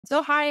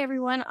So, hi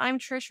everyone. I'm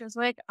Trish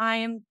Riswick. I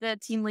am the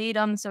team lead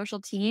on the social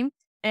team.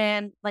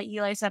 And like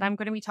Eli said, I'm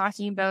going to be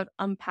talking about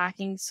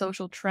unpacking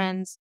social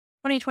trends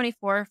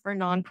 2024 for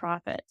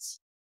nonprofits.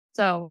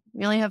 So,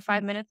 we only have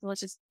 5 minutes, so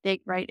let's just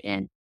dig right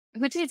in.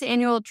 Hootsuite's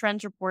annual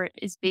trends report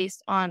is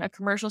based on a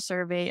commercial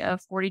survey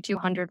of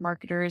 4,200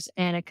 marketers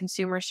and a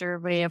consumer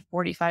survey of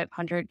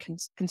 4,500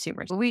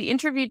 consumers. We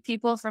interviewed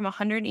people from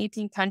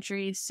 118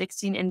 countries,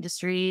 16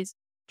 industries,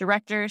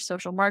 directors,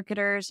 social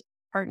marketers,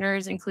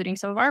 partners, including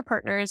some of our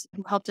partners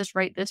who helped us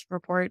write this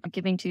report,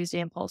 Giving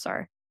Tuesday and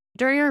Pulsar.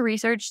 During our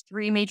research,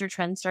 three major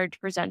trends started to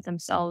present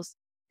themselves: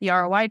 the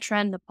ROI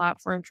trend, the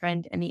platform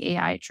trend, and the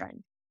AI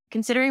trend.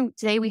 Considering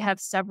today we have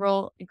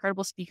several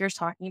incredible speakers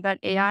talking about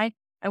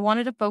I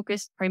wanted to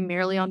focus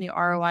primarily on the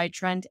ROI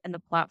trend and the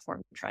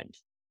platform trend.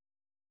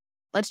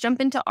 Let's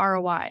jump into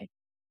ROI.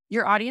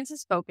 Your audience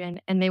has spoken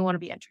and they want to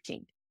be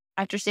entertained.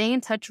 After staying in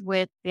touch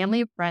with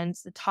family and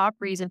friends, the top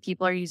reason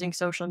people are using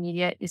social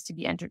media is to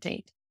be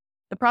entertained.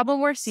 The problem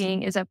we're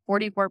seeing is that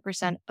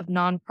 44% of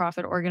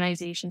nonprofit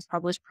organizations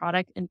publish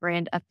product and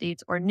brand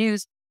updates or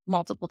news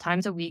multiple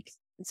times a week,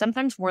 and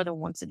sometimes more than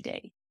once a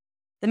day.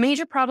 The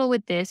major problem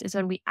with this is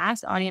when we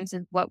asked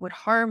audiences what would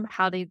harm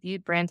how they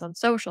viewed brands on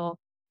social,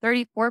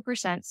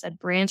 34% said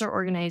brands or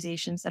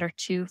organizations that are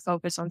too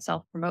focused on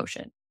self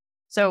promotion.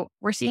 So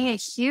we're seeing a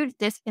huge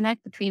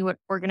disconnect between what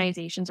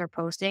organizations are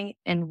posting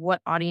and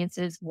what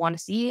audiences want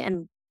to see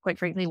and, quite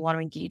frankly, want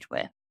to engage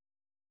with.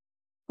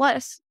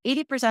 Plus,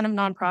 80% of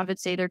nonprofits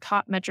say their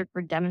top metric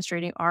for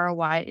demonstrating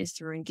ROI is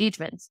through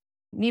engagements.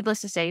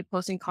 Needless to say,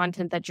 posting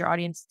content that your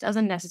audience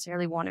doesn't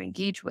necessarily want to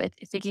engage with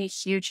is taking a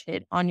huge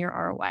hit on your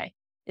ROI.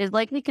 It is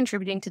likely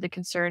contributing to the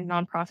concern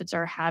nonprofits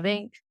are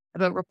having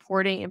about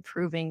reporting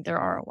improving their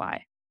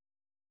ROI.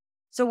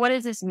 So, what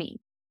does this mean?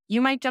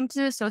 You might jump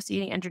to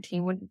associating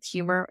entertainment with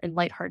humor and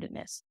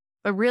lightheartedness,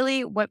 but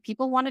really, what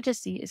people wanted to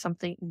see is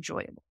something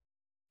enjoyable.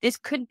 This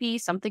could be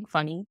something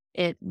funny.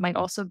 It might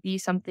also be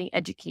something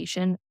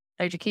educational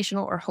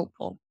or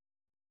hopeful.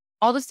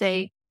 All to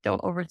say,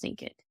 don't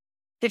overthink it.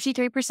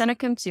 53% of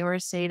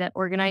consumers say that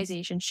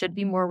organizations should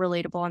be more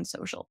relatable on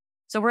social.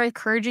 So we're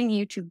encouraging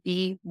you to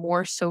be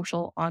more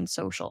social on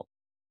social.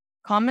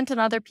 Comment on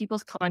other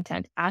people's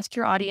content. Ask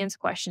your audience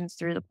questions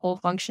through the poll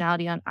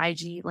functionality on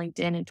IG,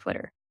 LinkedIn, and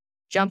Twitter.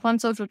 Jump on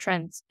social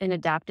trends and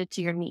adapt it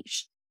to your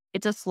niche.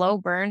 It's a slow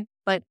burn,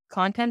 but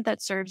content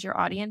that serves your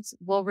audience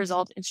will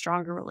result in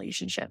stronger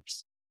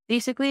relationships.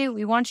 Basically,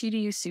 we want you to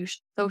use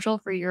social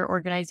for your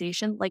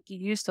organization like you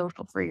use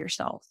social for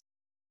yourself.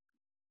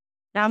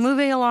 Now,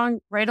 moving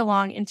right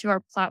along into our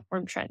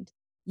platform trend.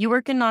 You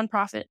work in the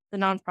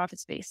nonprofit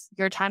space.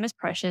 Your time is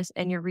precious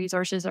and your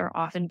resources are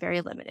often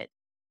very limited.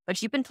 But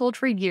you've been told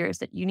for years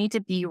that you need to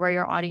be where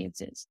your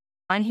audience is.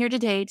 I'm here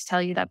today to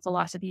tell you that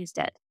philosophy is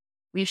dead.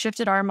 We've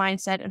shifted our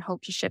mindset and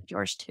hope to shift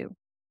yours too.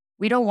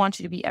 We don't want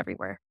you to be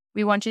everywhere.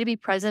 We want you to be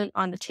present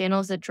on the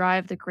channels that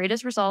drive the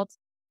greatest results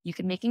you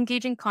can make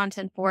engaging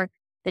content for,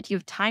 that you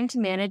have time to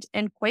manage,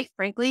 and quite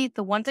frankly,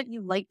 the ones that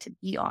you like to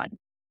be on.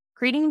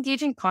 Creating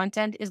engaging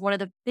content is one of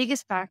the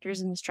biggest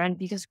factors in this trend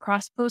because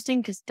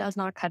cross-posting just does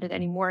not cut it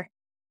anymore.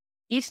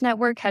 Each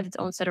network has its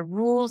own set of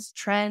rules,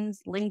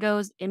 trends,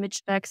 lingos, image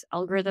specs,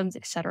 algorithms,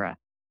 etc.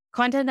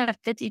 Content that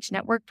fits each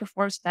network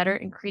performs better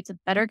and creates a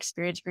better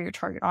experience for your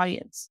target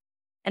audience.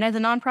 And as a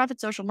nonprofit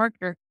social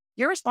marketer,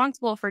 you're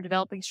responsible for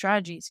developing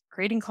strategies,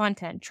 creating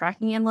content,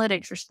 tracking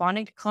analytics,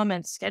 responding to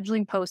comments,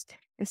 scheduling posts,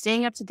 and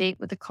staying up to date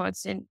with the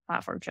constant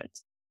platform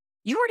trends.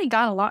 You've already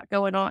got a lot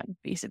going on,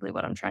 basically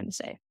what I'm trying to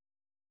say.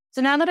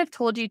 So now that I've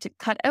told you to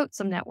cut out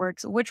some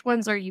networks, which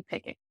ones are you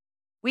picking?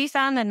 We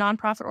found that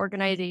nonprofit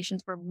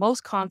organizations were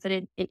most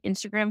confident in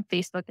Instagram,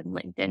 Facebook, and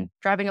LinkedIn,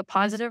 driving a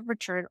positive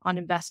return on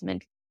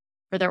investment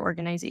for their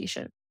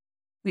organization.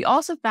 We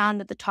also found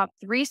that the top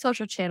three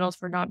social channels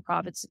for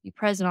nonprofits to be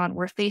present on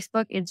were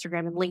Facebook,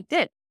 Instagram, and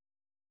LinkedIn.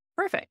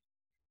 Perfect.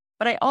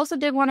 But I also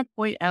did want to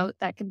point out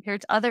that compared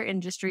to other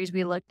industries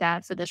we looked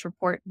at for this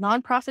report,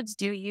 nonprofits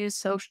do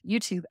use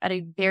YouTube at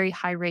a very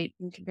high rate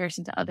in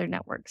comparison to other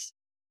networks.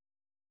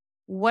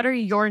 What are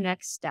your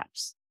next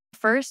steps?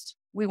 First,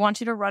 we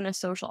want you to run a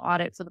social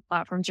audit for the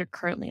platforms you're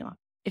currently on.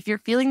 If you're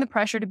feeling the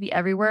pressure to be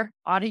everywhere,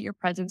 audit your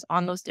presence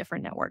on those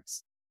different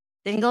networks.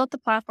 Single out the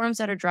platforms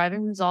that are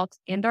driving results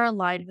and are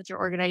aligned with your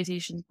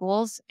organization's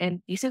goals,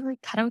 and basically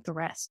cut out the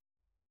rest.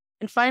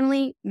 And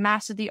finally,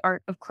 master the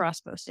art of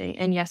cross-posting.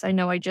 And yes, I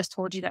know I just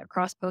told you that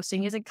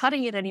cross-posting isn't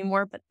cutting it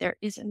anymore, but there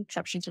is an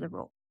exception to the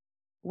rule.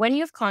 When you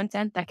have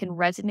content that can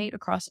resonate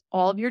across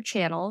all of your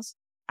channels,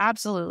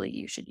 absolutely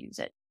you should use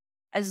it.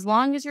 As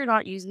long as you're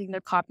not using the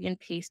copy and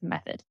paste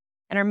method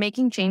and are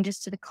making changes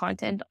to the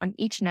content on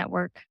each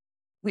network,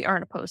 we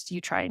aren't opposed to you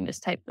trying this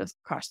type of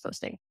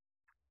cross-posting.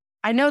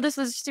 I know this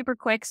was super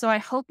quick, so I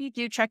hope you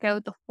do check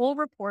out the full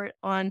report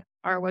on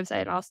our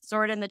website. I'll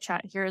store it in the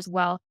chat here as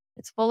well.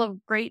 It's full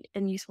of great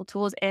and useful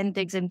tools and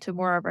digs into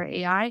more of our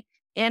AI.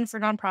 And for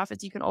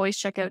nonprofits, you can always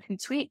check out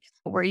Hootsuite,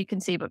 where you can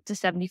save up to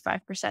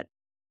 75%.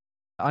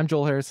 I'm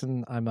Joel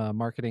Harrison. I'm a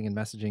marketing and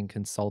messaging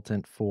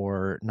consultant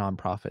for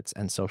nonprofits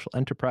and social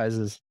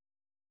enterprises.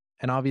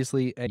 And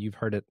obviously, you've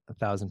heard it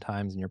 1,000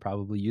 times and you're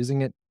probably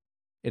using it.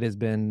 It has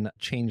been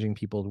changing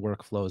people's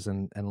workflows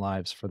and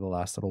lives for the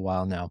last little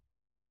while now.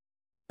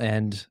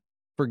 And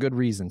for good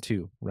reason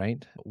too,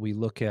 right? We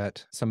look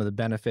at some of the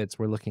benefits.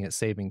 We're looking at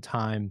saving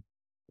time,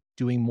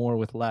 doing more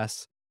with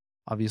less.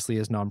 Obviously,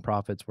 as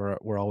nonprofits,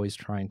 we're always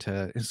trying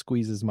to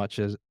squeeze as much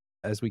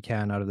as we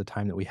can out of the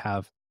time that we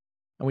have.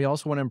 And we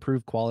also want to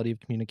improve quality of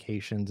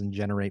communications and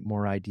generate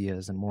more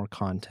ideas and more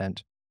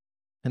content.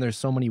 And there's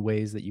so many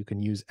ways that you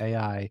can use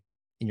AI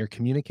in your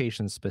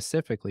communications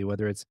specifically,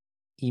 whether it's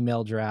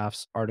email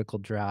drafts, article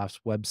drafts,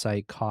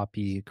 website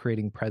copy,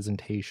 creating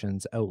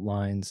presentations,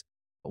 outlines.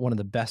 One of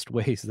the best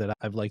ways that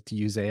I've liked to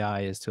use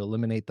AI is to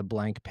eliminate the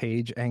blank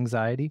page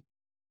anxiety.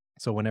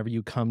 So whenever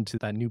you come to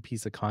that new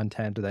piece of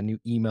content or that new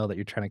email that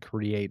you're trying to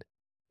create,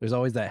 there's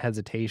always that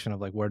hesitation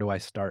of like, where do I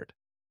start?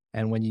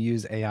 And when you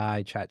use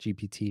AI,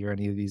 ChatGPT, or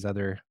any of these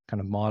other kind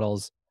of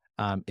models,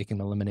 it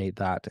can eliminate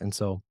that. And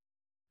so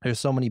there's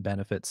so many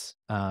benefits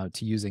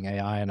to using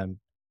AI, and I'm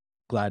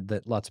glad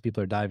that lots of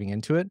people are diving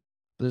into it.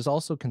 But there's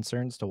also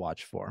concerns to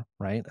watch for,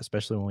 right?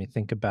 Especially when we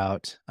think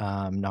about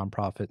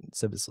nonprofit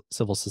and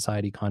civil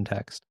society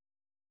context.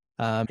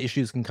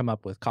 Issues can come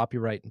up with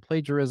copyright and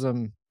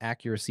plagiarism,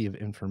 accuracy of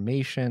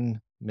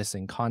information,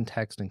 missing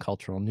context and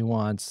cultural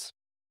nuance.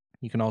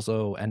 You can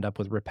also end up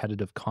with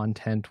repetitive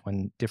content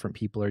when different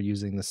people are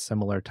using the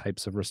similar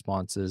types of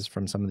responses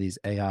from some of these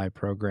AI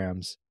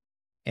programs.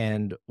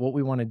 And what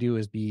we want to do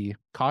is be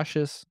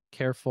cautious,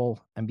 careful,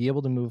 and be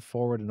able to move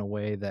forward in a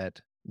way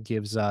that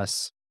gives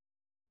us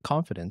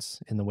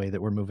confidence in the way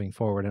that we're moving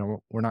forward. And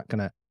we're not going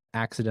to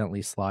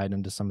accidentally slide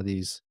into some of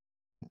these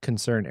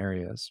concern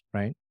areas,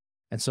 right?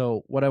 And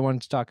so, what I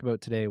wanted to talk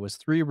about today was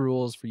 3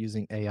 rules for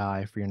using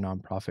AI for your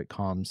nonprofit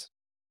comms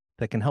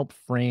that can help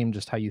frame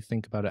just how you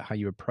think about it, how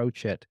you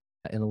approach it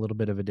in a little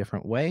bit of a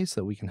different way so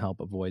that we can help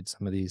avoid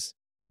some of these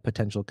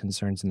potential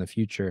concerns in the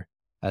future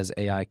as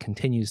AI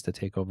continues to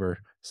take over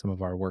some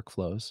of our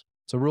workflows.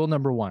 So, rule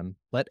number 1,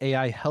 let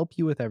AI help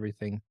you with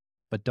everything,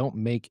 but don't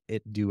make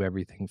it do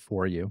everything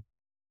for you.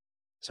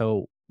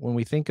 So, when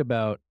we think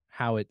about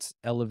how it's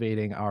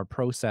elevating our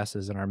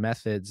processes and our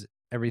methods,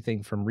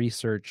 everything from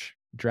research,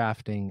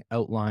 drafting,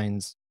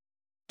 outlines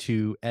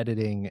to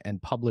editing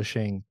and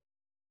publishing,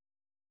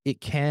 it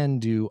can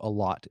do a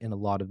lot in a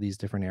lot of these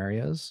different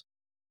areas.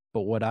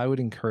 But what I would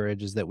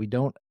encourage is that we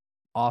don't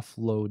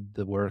offload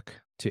the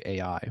work to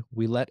AI.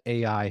 We let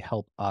AI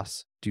help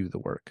us do the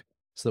work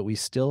so that we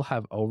still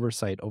have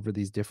oversight over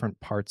these different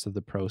parts of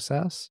the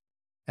process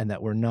and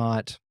that we're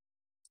not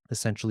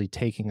essentially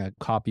taking a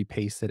copy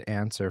pasted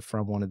answer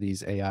from one of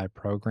these AI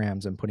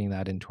programs and putting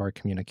that into our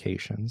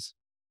communications.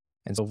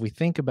 And so if we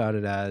think about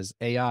it as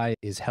AI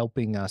is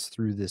helping us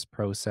through this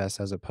process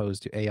as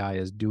opposed to AI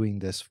is doing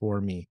this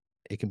for me,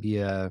 it can be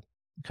a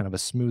kind of a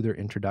smoother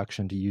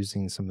introduction to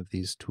using some of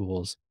these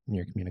tools in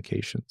your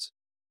communications.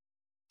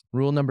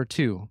 Rule number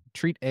 2,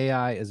 treat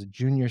AI as a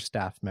junior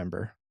staff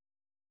member.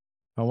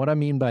 Now, what I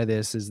mean by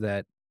this is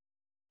that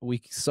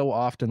we so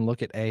often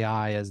look at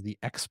AI as the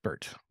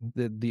expert,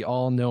 the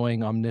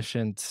all-knowing,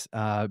 omniscient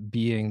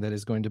being that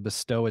is going to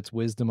bestow its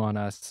wisdom on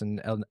us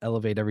and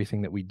elevate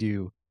everything that we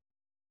do.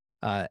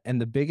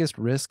 And the biggest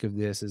risk of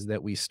this is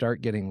that we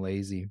start getting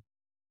lazy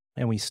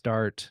and we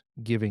start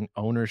giving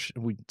ownership,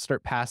 we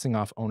start passing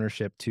off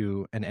ownership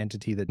to an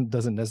entity that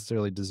doesn't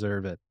necessarily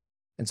deserve it.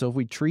 And so if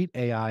we treat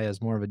AI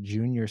as more of a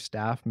junior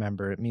staff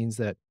member, it means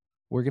that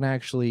we're going to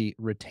actually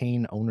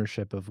retain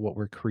ownership of what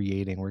we're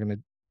creating. We're going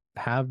to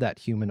have that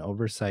human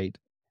oversight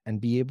and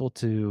be able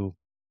to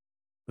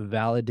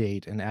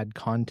validate and add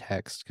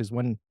context. Because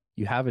when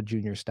you have a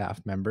junior staff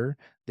member,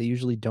 they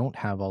usually don't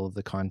have all of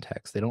the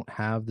context. They don't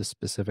have the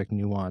specific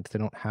nuance. They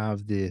don't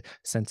have the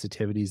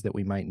sensitivities that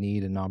we might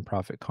need in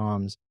nonprofit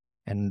comms.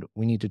 And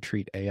we need to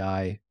treat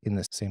AI in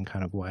the same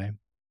kind of way.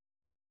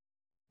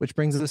 Which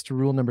brings us to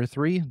rule number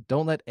 3,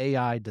 don't let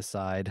AI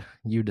decide,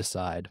 you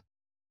decide.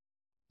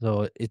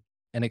 So it's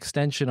an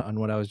extension on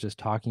what I was just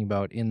talking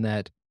about in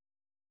that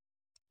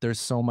there's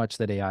so much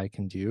that AI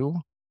can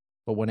do.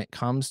 But when it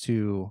comes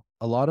to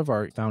a lot of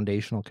our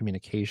foundational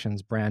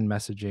communications, brand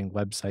messaging,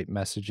 website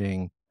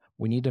messaging,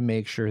 we need to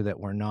make sure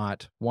that we're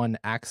not, one,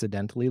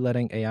 accidentally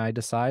letting AI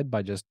decide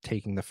by just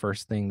taking the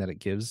first thing that it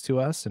gives to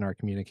us in our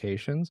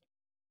communications,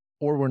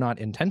 or we're not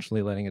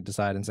intentionally letting it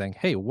decide and saying,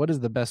 hey, what is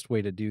the best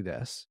way to do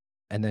this?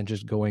 And then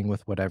just going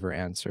with whatever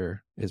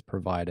answer is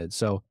provided.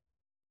 So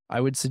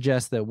I would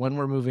suggest that when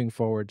we're moving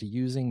forward to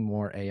using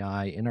more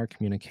AI in our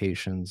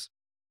communications,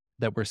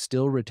 that we're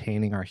still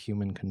retaining our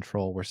human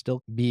control. We're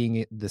still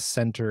being the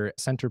center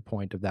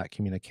point of that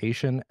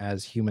communication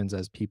as humans,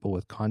 as people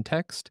with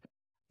context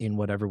in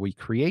whatever we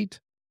create,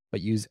 but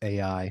use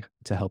AI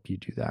to help you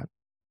do that.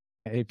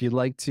 If you'd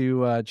like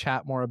to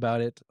chat more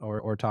about it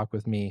or talk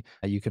with me,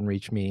 you can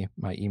reach me,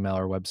 my email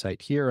or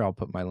website here. I'll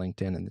put my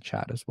LinkedIn in the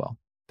chat as well.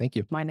 Thank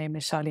you. My name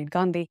is Charlene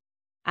Gandhi,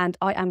 and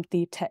I am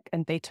the tech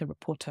and data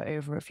reporter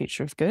over at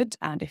Future of Good.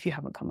 And if you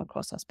haven't come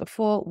across us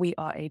before, we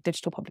are a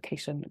digital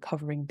publication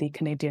covering the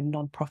Canadian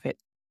nonprofit,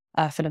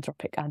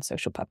 philanthropic and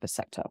social purpose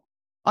sector.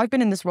 I've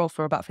been in this role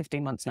for about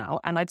 15 months now,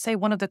 and I'd say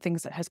one of the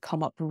things that has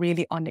come up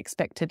really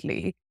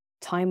unexpectedly,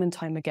 time and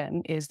time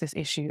again, is this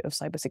issue of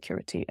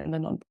cybersecurity in the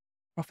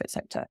nonprofit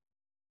sector.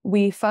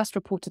 We first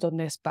reported on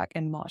this back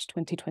in March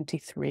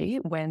 2023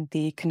 when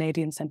the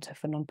Canadian Centre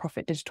for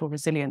Nonprofit Digital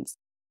Resilience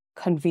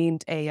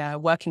convened a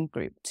working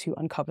group to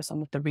uncover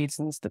some of the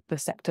reasons that the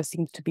sector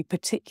seems to be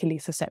particularly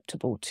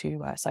susceptible to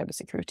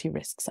cybersecurity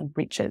risks and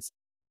breaches.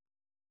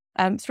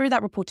 Through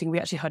that reporting, we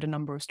actually heard a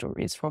number of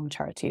stories from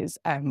charities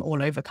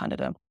all over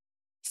Canada.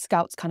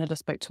 Scouts Canada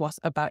spoke to us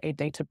about a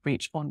data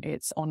breach on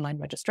its online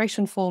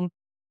registration form,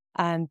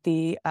 and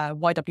the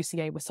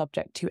YWCA was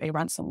subject to a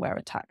ransomware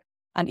attack.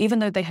 And even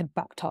though they had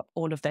backed up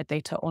all of their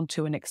data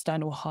onto an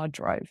external hard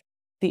drive,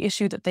 the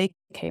issue that they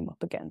came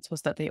up against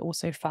was that they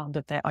also found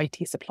that their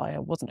IT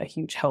supplier wasn't a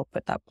huge help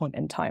at that point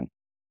in time.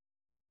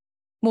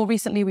 More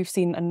recently, we've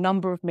seen a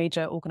number of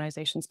major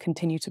organizations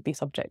continue to be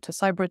subject to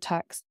cyber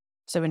attacks.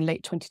 So in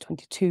late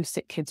 2022,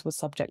 Sick Kids was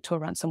subject to a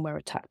ransomware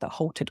attack that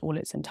halted all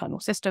its internal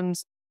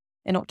systems.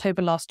 In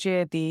October last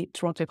year, the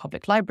Toronto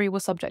Public Library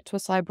was subject to a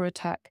cyber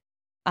attack.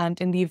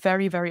 And in the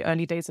very, very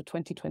early days of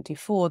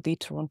 2024, the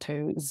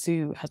Toronto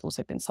Zoo has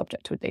also been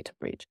subject to a data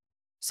breach.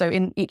 So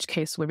in each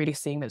case, we're really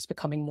seeing that it's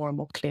becoming more and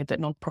more clear that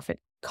nonprofit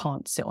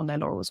can't sit on their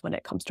laurels when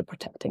it comes to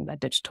protecting their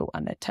digital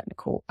and their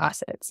technical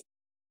assets.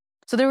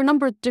 So there are a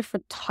number of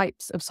different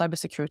types of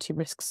cybersecurity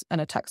risks and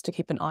attacks to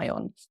keep an eye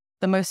on.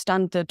 The most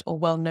standard or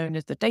well-known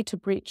is the data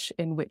breach,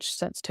 in which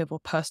sensitive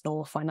or personal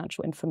or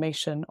financial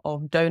information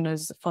of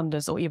donors,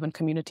 funders, or even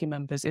community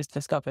members is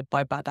discovered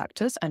by bad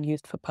actors and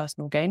used for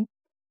personal gain.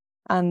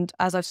 And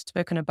as I've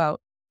spoken about,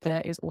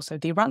 there is also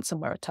the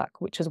ransomware attack,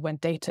 which is when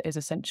data is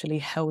essentially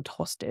held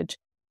hostage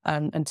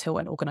until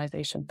an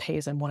organization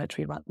pays a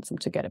monetary ransom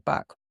to get it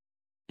back.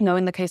 Now,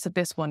 in the case of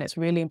this one, it's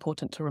really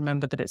important to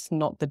remember that it's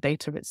not the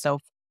data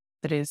itself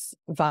that is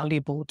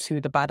valuable to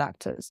the bad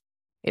actors.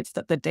 It's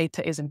that the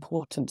data is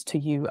important to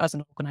you as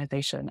an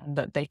organization and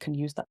that they can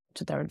use that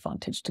to their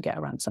advantage to get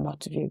a ransom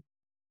out of you.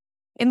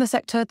 In the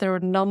sector, there are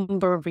a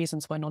number of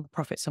reasons why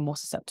nonprofits are more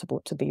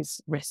susceptible to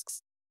these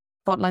risks.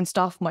 Frontline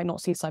staff might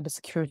not see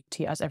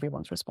cybersecurity as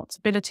everyone's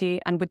responsibility,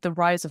 and with the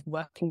rise of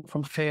working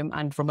from home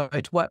and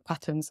remote work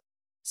patterns,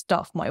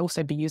 staff might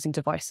also be using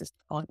devices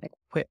that aren't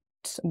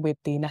equipped with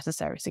the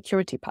necessary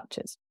security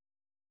patches.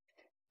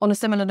 On a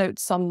similar note,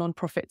 some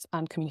nonprofits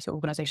and community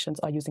organizations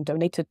are using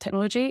donated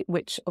technology,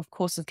 which of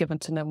course is given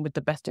to them with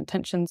the best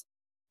intentions,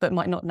 but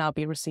might not now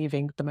be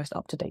receiving the most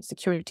up-to-date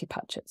security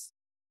patches.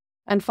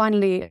 And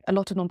finally, a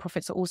lot of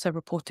nonprofits are also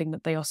reporting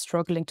that they are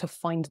struggling to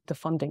find the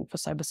funding for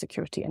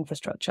cybersecurity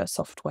infrastructure,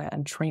 software,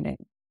 and training.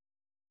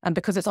 And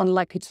because it's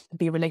unlikely to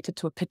be related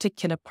to a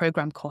particular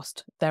program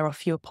cost, there are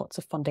fewer pots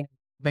of funding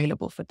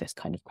available for this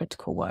kind of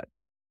critical work.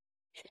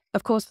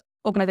 Of course,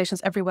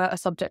 organizations everywhere are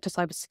subject to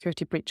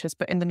cybersecurity breaches,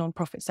 but in the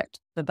nonprofit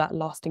sector, that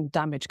lasting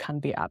damage can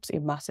be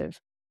absolutely massive.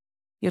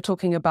 You're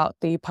talking about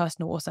the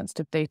personal or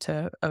sensitive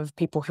data of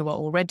people who are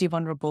already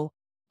vulnerable.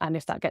 And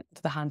if that gets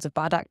into the hands of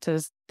bad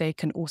actors, they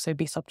can also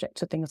be subject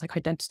to things like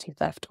identity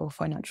theft or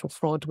financial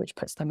fraud, which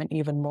puts them in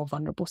even more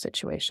vulnerable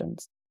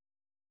situations.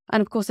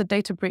 And of course, a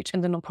data breach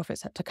in the nonprofit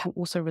sector can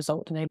also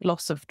result in a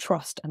loss of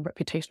trust and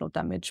reputational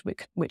damage,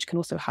 which can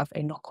also have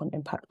a knock-on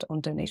impact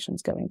on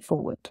donations going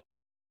forward.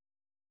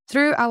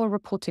 Through our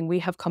reporting, we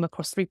have come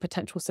across 3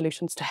 potential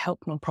solutions to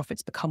help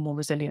nonprofits become more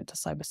resilient to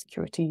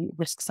cybersecurity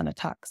risks and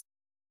attacks.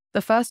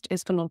 The first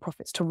is for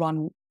nonprofits to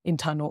run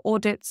internal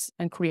audits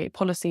and create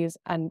policies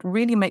and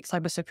really make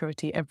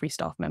cybersecurity every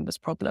staff member's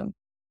problem.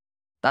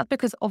 That's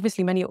because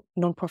obviously many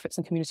nonprofits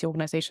and community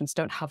organizations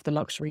don't have the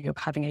luxury of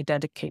having a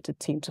dedicated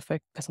team to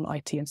focus on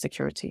IT and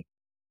security.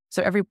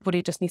 So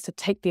everybody just needs to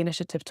take the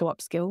initiative to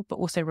upskill, but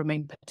also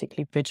remain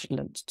particularly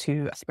vigilant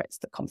to threats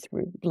that come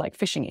through, like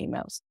phishing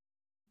emails.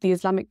 The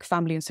Islamic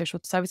Family and Social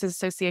Services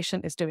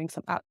Association is doing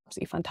some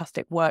absolutely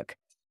fantastic work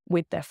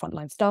with their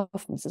frontline staff,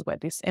 and this is where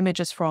this image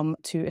is from,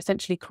 to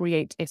essentially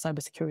create a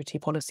cybersecurity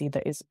policy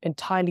that is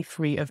entirely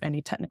free of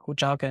any technical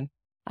jargon,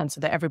 and so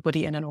that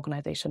everybody in an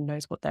organization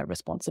knows what their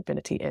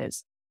responsibility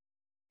is.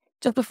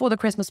 Just before the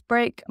Christmas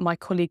break, my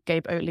colleague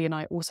Gabe Oatley and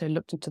I also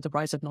looked into the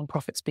rise of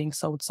nonprofits being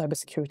sold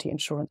cybersecurity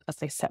insurance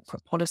as a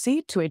separate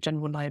policy to a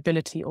general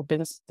liability or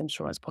business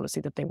insurance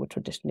policy that they would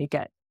traditionally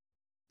get.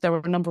 There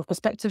were a number of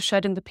perspectives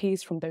shared in the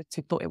piece, from those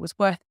who thought it was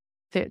worth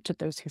it to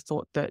those who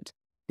thought that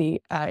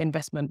the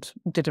investment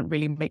didn't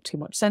really make too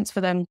much sense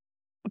for them.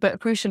 But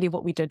crucially,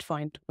 what we did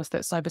find was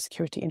that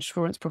cybersecurity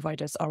insurance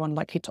providers are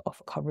unlikely to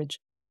offer coverage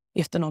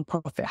if the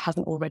nonprofit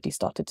hasn't already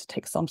started to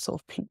take some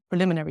sort of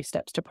preliminary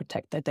steps to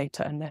protect their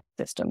data and their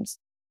systems.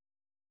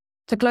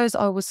 To close,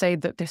 I will say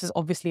that this is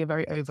obviously a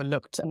very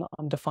overlooked and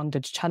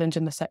underfunded challenge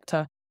in the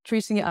sector.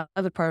 Treating it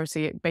as a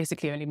priority, it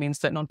basically only means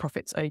that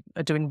nonprofits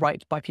are doing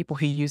right by people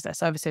who use their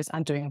services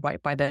and doing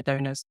right by their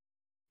donors.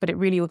 But it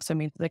really also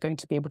means that they're going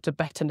to be able to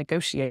better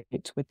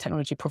negotiate with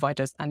technology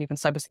providers and even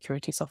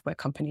cybersecurity software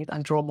companies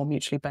and draw more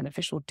mutually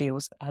beneficial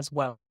deals as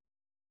well.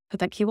 So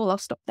thank you all. I'll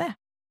stop there.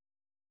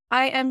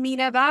 I am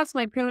Mina Bass.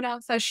 My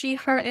pronouns are she,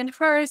 her, and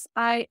hers.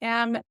 I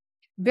am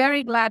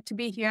Very glad to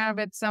be here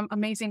with some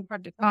amazing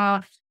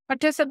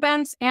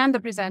participants and the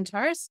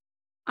presenters.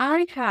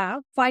 I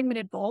have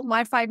 5-minute goal.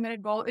 My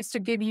 5-minute goal is to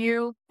give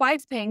you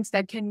 5 things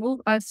that can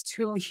move us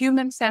to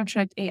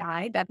human-centric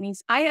AI. That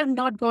means I am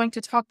not going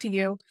to talk to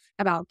you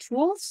about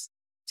tools,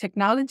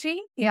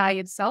 technology, AI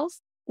itself,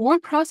 or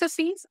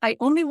processes. I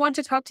only want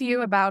to talk to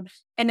you about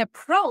an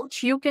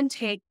approach you can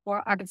take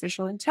for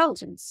artificial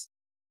intelligence.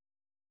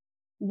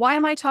 Why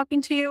am I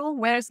talking to you?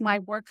 Where is my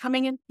work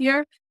coming in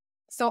here?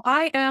 So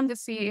I am the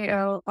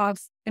CEO of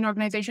an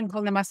organization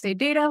called Namaste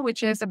Data,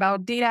 which is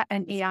about data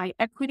and AI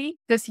equity.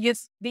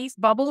 These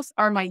bubbles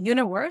are my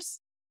universe.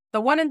 The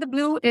one in the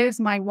blue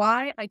is my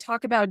why. I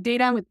talk about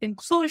data with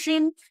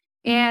inclusion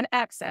and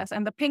access.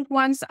 And the pink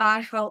ones are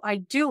how I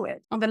do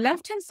it. On the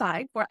left-hand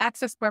side, for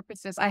access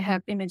purposes, I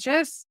have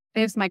images.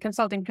 Is my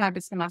consulting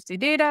practice Namaste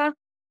Data.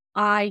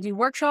 I do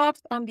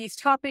workshops on these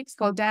topics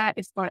called Data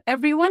is for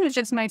Everyone, which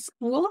is my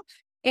school.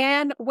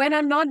 And when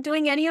I'm not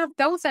doing any of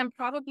those, I'm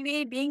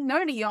probably being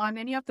nerdy on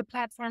any of the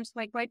platforms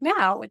like right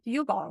now with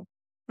you all,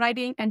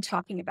 writing and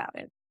talking about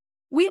it.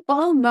 We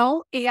all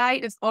know AI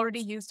is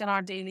already used in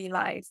our daily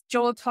lives.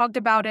 Joel talked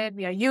about it.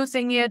 We are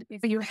using it.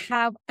 If you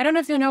have, I don't know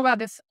if you know about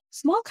this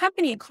small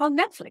company called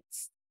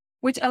Netflix,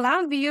 which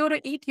allows you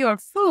to eat your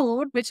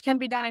food, which can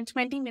be done in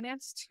 20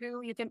 minutes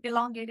to, you can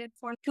elongate it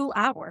for 2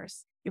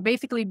 hours. You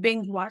basically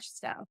binge watch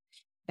stuff.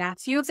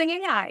 That's using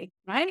AI,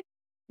 right?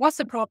 What's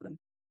the problem?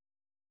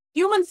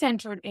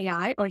 Human-centered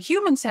AI or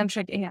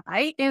human-centric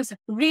AI is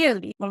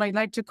really what I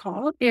like to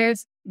call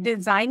is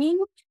designing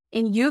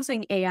and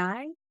using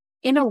AI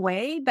in a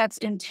way that's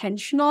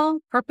intentional,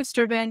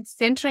 purpose-driven,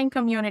 centering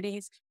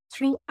communities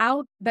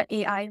throughout the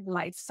AI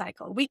life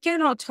cycle. We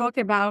cannot talk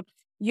about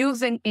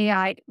using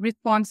AI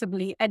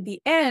responsibly at the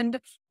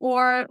end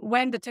or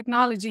when the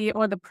technology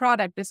or the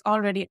product is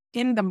already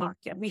in the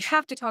market. We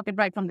have to talk it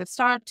right from the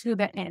start to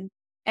the end.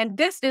 And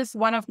this is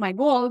one of my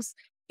goals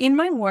in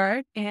my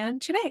work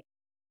and today.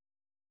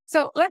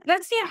 So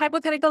let's see a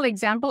hypothetical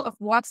example of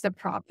what's the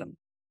problem.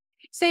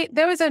 Say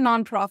there is a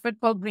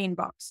nonprofit called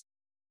Greenbox,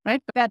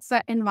 right? That's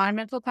an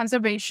environmental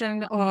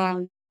conservation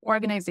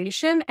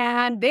organization,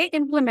 and they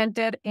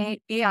implemented an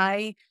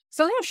AI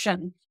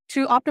solution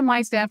to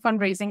optimize their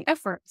fundraising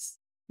efforts.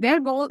 Their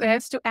goal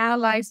is to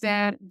analyze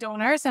their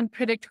donors and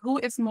predict who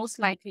is most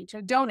likely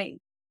to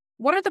donate.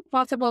 What are the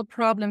possible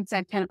problems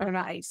that can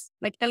arise,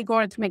 like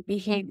algorithmic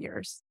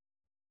behaviors?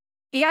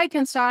 AI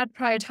can start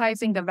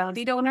prioritizing the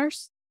wealthy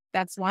donors.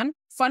 That's one.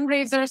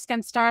 Fundraisers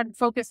can start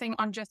focusing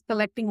on just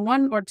collecting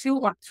 1 or 2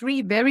 or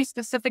 3 very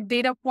specific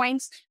data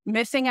points,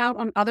 missing out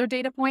on other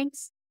data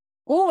points.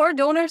 Or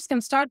donors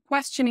can start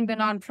questioning the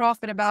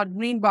nonprofit about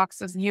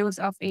Greenbox's use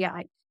of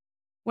AI.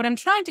 What I'm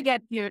trying to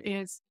get here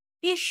is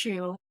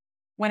issue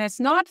when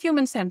it's not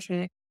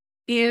human-centric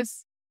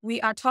is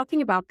we are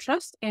talking about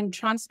trust and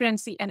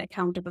transparency and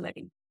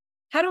accountability.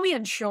 How do we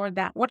ensure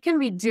that? What can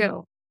we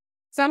do?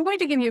 So I'm going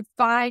to give you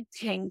 5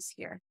 things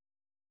here.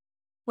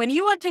 When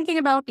you are thinking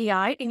about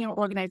AI in your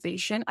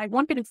organization, I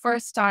want you to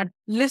first start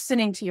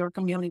listening to your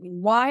community.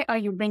 Why are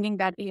you bringing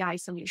that AI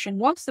solution?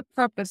 What's the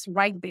purpose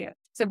right there?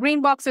 So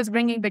Greenbox is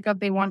bringing because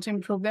they want to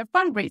improve their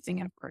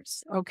fundraising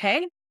efforts,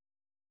 okay?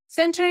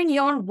 Centering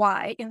your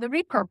why in the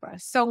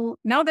repurpose. So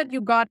now that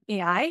you got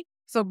AI,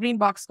 so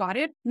Greenbox got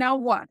it, now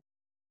what?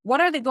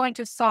 What are they going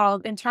to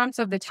solve in terms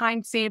of the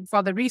time saved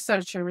for the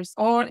researchers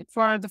or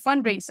for the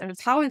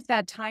fundraisers? How is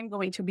that time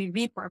going to be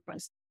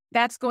repurposed?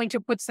 That's going to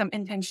put some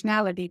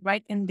intentionality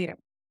right in there,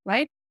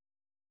 right?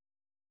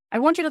 I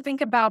want you to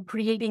think about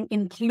creating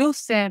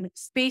inclusive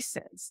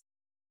spaces.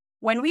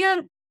 When we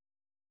are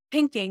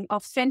thinking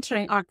of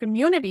centering our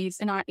communities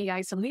in our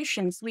AI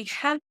solutions, we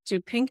have to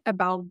think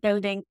about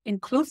building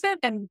inclusive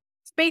and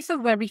spaces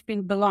where we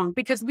feel belong,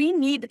 because we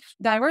need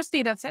diverse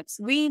data sets.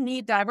 We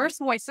need diverse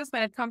voices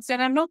when it comes to,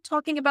 and I'm not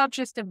talking about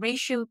just the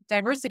racial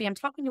diversity. I'm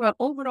talking about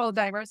overall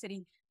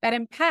diversity that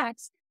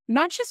impacts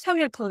not just how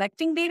you're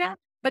collecting data,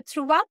 but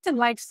throughout the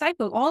life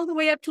cycle, all the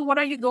way up to what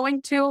are you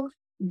going to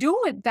do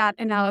with that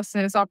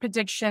analysis or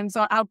predictions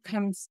or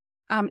outcomes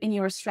in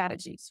your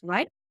strategies,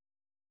 right?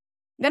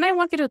 Then I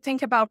want you to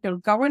think about your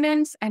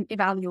governance and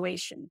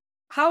evaluation.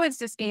 How is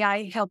this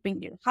AI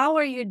helping you? How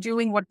are you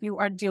doing what you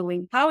are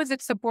doing? How is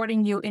it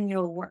supporting you in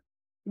your work?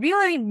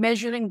 Really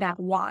measuring that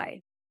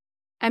why.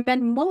 And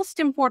then most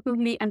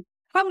importantly, and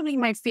probably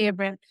my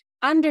favorite,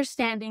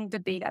 understanding the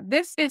data.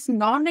 This is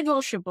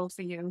non-negotiable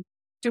for you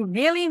to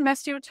really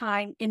invest your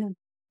time in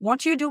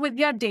what you do with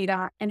your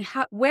data and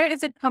where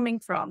is it coming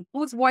from?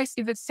 Whose voice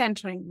is it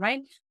centering,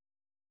 right?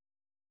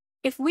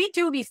 If we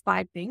do these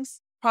 5 things,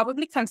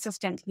 probably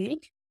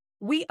consistently,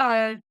 we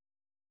are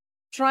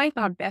trying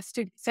our best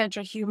to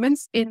center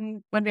humans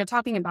in when we're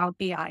talking about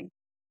AI.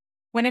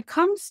 When it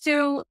comes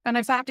to, and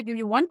if I have to give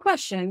you one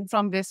question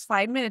from this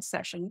 5-minute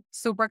session,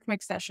 super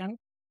quick session,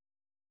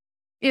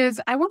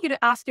 is I want you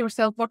to ask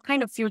yourself, what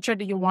kind of future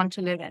do you want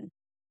to live in?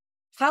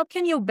 How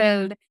can you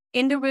build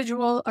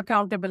individual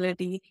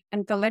accountability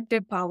and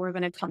collective power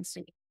when it comes to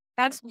it?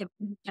 That's what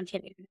I'm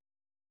kidding.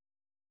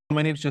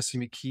 My name is Jesse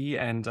McKee,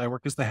 and I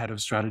work as the head of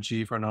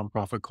strategy for a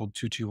nonprofit called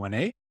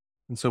 221A.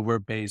 And so we're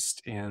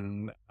based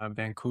in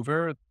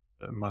Vancouver,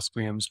 the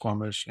Musqueam,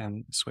 Squamish,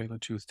 and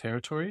Tsleil-Waututh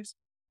territories.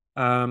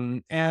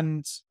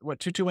 And what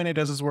 22NA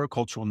does is we're a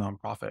cultural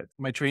nonprofit.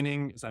 My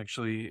training is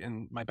actually,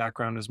 and my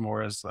background is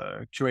more as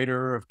a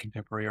curator of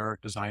contemporary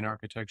art, design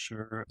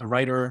architecture, a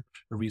writer,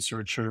 a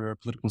researcher, a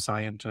political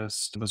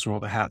scientist. Those are all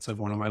the hats I've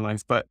worn in my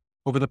life. But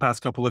over the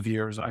past couple of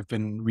years, I've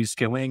been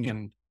reskilling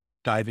and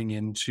diving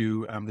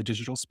into the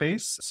digital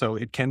space. So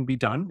it can be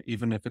done,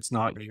 even if it's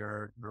not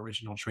your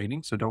original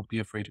training. So don't be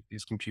afraid of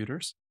these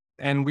computers.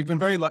 And we've been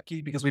very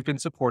lucky because we've been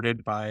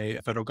supported by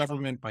federal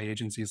government, by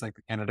agencies like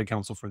the Canada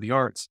Council for the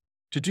Arts,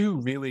 to do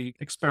really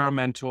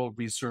experimental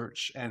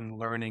research and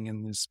learning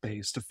in this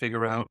space to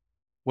figure out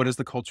what does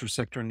the culture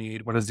sector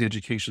need, what does the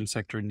education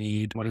sector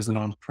need, what does the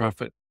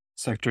nonprofit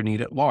sector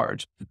need at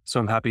large. So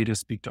I'm happy to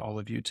speak to all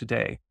of you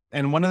today.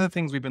 And one of the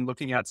things we've been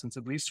looking at since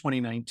at least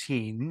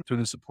 2019 through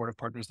the support of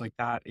partners like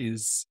that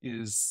is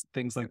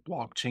things like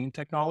blockchain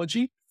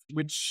technology,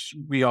 which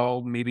we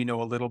all maybe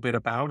know a little bit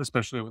about,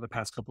 especially over the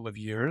past couple of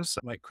years,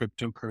 like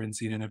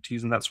cryptocurrency and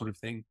NFTs and that sort of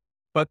thing.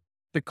 But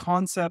the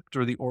concept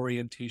or the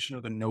orientation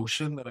or the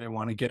notion that I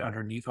want to get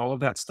underneath all of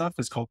that stuff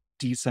is called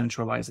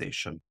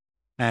decentralization.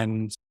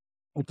 And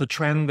it's a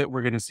trend that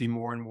we're going to see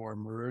more and more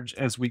emerge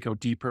as we go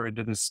deeper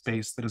into this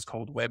space that is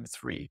called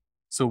Web3.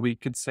 So we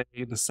could say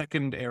the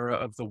second era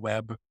of the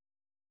web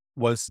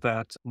was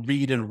that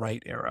read and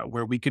write era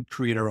where we could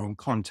create our own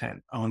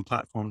content on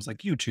platforms like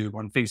YouTube,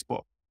 on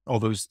Facebook, all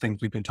those things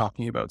we've been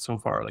talking about so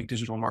far, like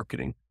digital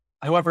marketing.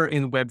 However,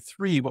 in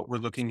Web3, what we're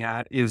looking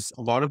at is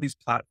a lot of these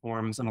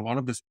platforms and a lot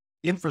of this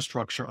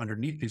infrastructure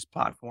underneath these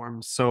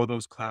platforms. So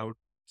those cloud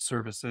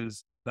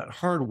services, that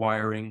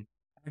hardwiring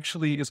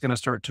actually is going to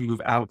start to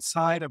move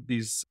outside of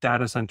these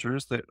data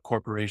centers that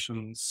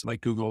corporations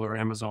like Google or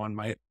Amazon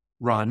might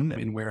run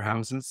in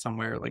warehouses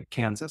somewhere like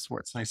Kansas, where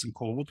it's nice and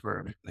cold,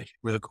 where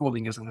the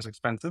cooling isn't as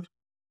expensive.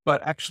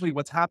 But actually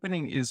what's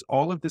happening is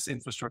all of this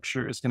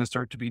infrastructure is going to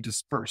start to be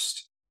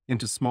dispersed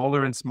into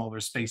smaller and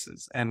smaller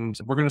spaces. And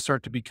we're going to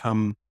start to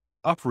become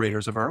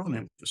operators of our own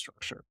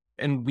infrastructure.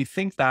 And we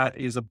think that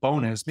is a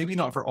bonus, maybe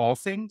not for all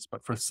things,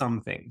 but for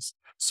some things.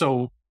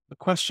 So the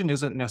question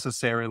isn't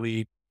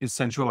necessarily, is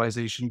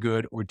centralization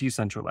good or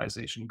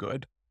decentralization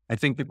good? I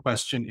think the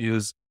question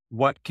is,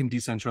 what can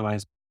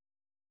decentralized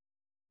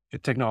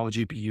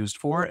technology be used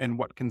for and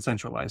what can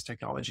centralized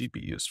technology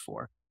be used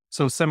for?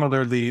 So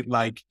similarly,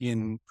 like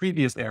in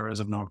previous eras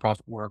of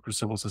nonprofit work or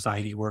civil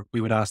society work, we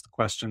would ask the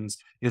questions,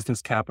 is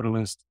this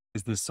capitalist?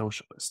 Is this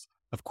socialist?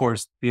 Of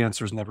course, the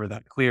answer is never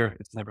that clear.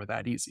 It's never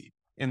that easy.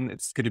 And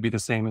it's going to be the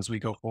same as we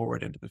go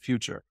forward into the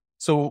future.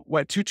 So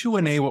what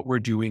 22NA, what we're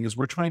doing is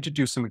we're trying to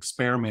do some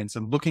experiments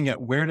and looking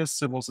at where does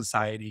civil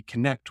society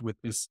connect with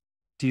this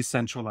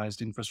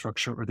decentralized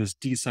infrastructure or this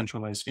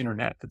decentralized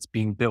internet that's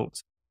being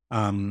built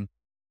through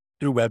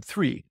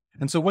Web3.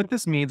 And so what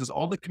this means is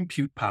all the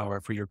compute power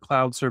for your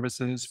cloud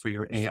services, for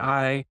your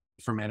AI,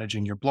 for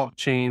managing your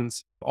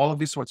blockchains, all of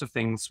these sorts of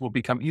things will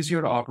become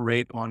easier to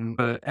operate on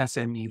the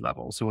SME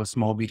level, so a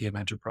small medium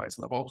enterprise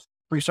level.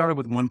 We started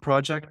with one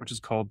project, which is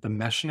called the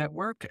Mesh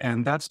Network,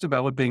 and that's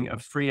developing a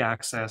free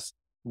access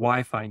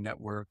Wi-Fi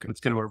network. It's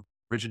going to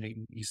originate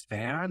in East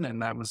Van,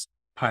 and that was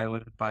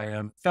piloted by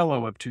a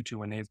fellow of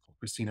 22NA called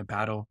Christina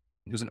Battle,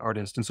 who's an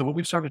artist. And so what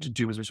we've started to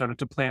do is we started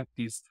to plant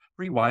these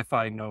free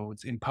Wi-Fi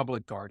nodes in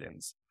public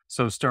gardens.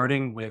 So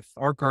starting with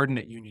our garden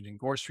at Union and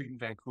Gore Street in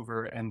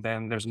Vancouver, and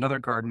then there's another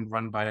garden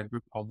run by a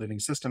group called Living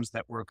Systems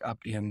Network up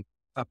in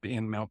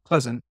Mount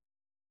Pleasant.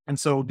 And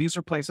so these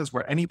are places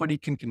where anybody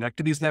can connect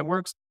to these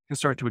networks and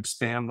start to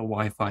expand the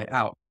Wi-Fi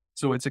out.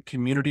 So it's a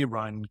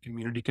community-run,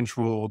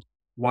 community-controlled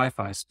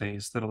Wi-Fi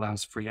space that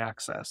allows free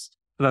access.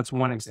 So that's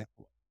one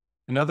example.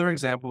 Another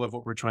example of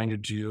what we're trying to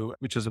do,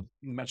 which is a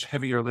much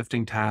heavier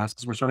lifting task,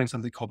 is we're starting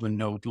something called the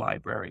Node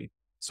Library.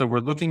 So we're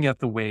looking at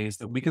the ways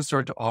that we can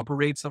start to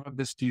operate some of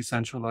this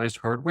decentralized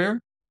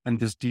hardware and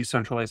this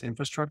decentralized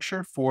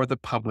infrastructure for the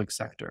public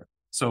sector.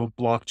 So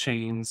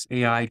blockchains,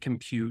 AI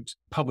compute,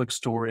 public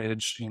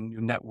storage, and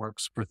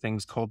networks for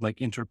things called like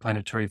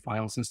interplanetary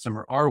file system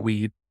or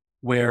RWEAD,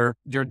 where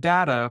your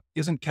data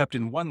isn't kept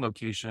in one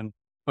location,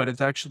 but it's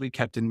actually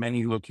kept in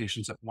many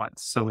locations at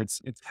once. So it's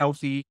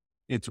healthy,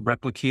 it's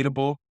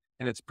replicatable,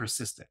 and it's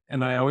persistent.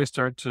 And I always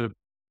start to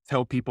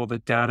tell people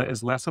that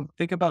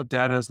think about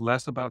data as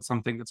less about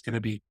something that's going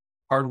to be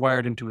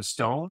hardwired into a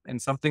stone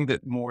and something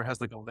that more has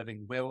like a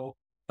living will,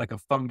 like a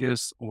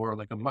fungus or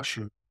like a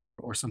mushroom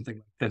or something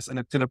like this. And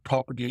it's going to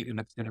propagate and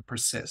it's going to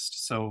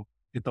persist. So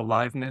the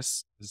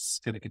aliveness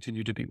is going to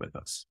continue to be with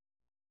us.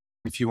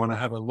 If you want to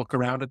have a look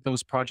around at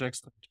those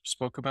projects that I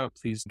spoke about,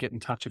 please get in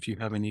touch if you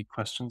have any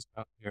questions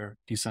about their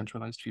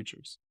decentralized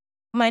futures.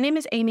 My name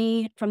is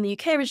Amy from the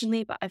UK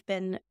originally, but I've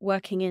bbeen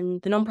working in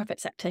the nonprofit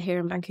sector here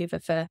in Vancouver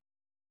for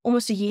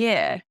almost a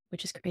year,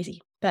 which is crazy.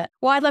 But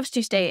what I'd love to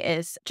do today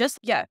is just,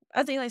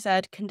 as Eli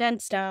said,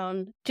 condense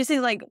down, just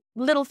these like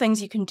little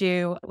things you can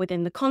do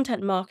within the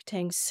content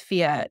marketing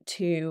sphere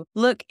to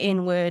look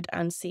inward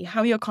and see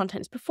how your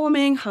content is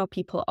performing, how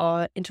people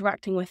are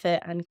interacting with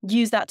it, and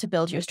use that to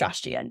build your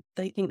strategy. And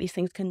I think these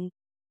things can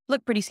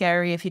look pretty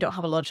scary if you don't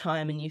have a lot of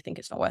time and you think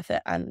it's not worth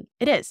it. And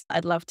it is.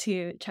 I'd love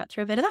to chat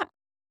through a bit of that.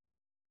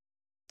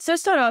 So to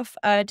start off,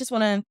 I just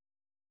want to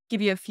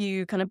give you a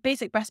few kind of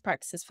basic best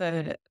practices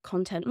for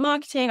content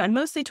marketing. I'm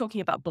mostly talking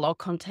about blog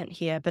content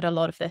here, but a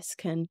lot of this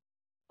can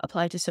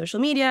apply to social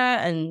media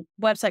and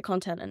website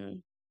content and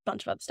a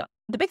bunch of other stuff.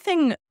 The big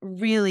thing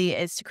really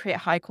is to create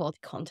high quality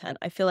content.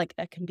 I feel like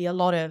there can be a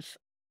lot of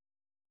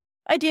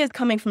ideas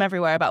coming from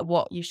everywhere about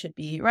what you should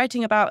be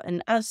writing about.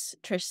 And as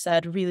Trish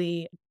said,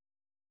 really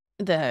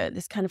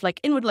this kind of like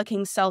inward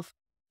looking,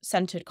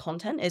 self-centered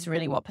content is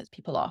really what puts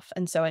people off.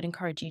 And so I'd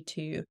encourage you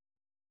to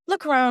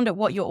look around at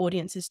what your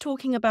audience is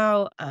talking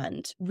about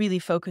and really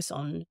focus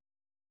on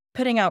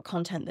putting out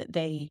content that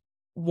they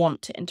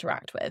want to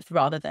interact with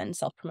rather than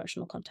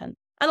self-promotional content.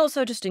 And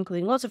also just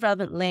including lots of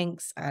relevant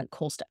links and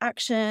calls to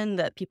action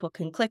that people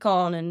can click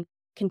on and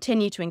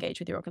continue to engage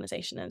with your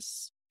organization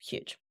is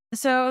huge.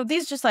 So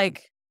these are just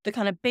like the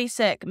kind of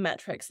basic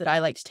metrics that I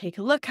like to take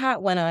a look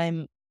at when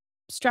I'm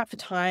strapped for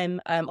time.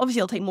 Obviously,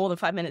 it'll take more than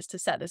 5 minutes to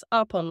set this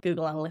up on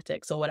Google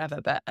Analytics or whatever.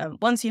 But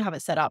once you have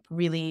it set up,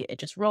 really, it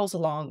just rolls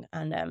along.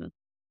 And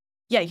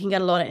you can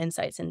get a lot of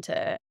insights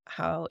into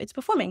how it's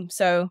performing.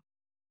 So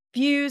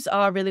views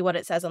are really what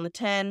it says on the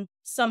tin.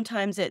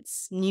 Sometimes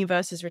it's new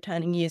versus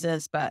returning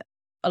users, but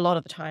a lot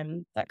of the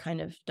time that kind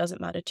of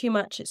doesn't matter too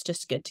much. It's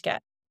just good to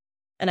get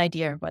an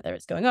idea of whether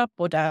it's going up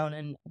or down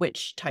and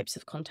which types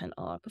of content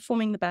are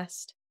performing the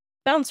best.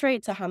 Bounce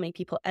rates are how many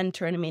people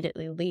enter and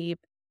immediately leave.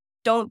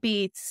 Don't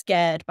be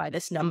scared by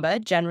this number,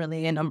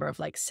 generally a number of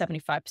like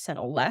 75%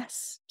 or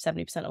less,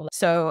 70% or less.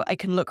 So I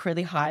can look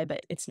really high,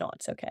 but it's not,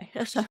 it's okay.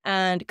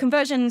 And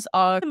conversions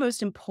are the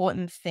most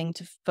important thing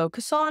to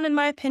focus on, in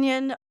my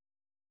opinion.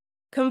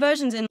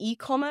 Conversions in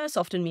e-commerce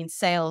often mean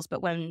sales,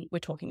 but when we're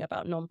talking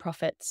about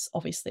nonprofits,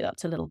 obviously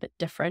that's a little bit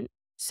different.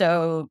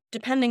 So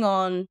depending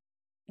on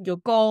your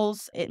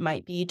goals, it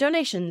might be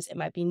donations, it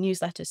might be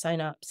newsletter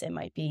signups, it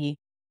might be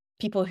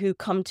people who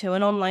come to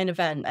an online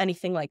event,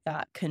 anything like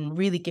that can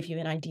really give you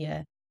an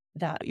idea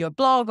that your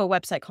blog or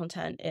website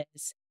content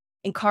is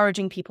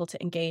encouraging people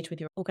to engage with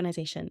your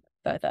organization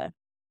further.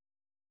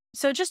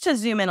 So just to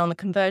zoom in on the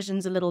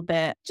conversions a little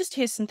bit, just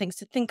here's some things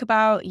to think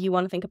about. You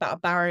want to think about a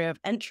barrier of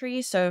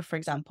entry. So for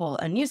example,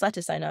 a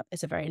newsletter sign up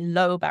is a very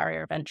low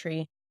barrier of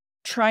entry.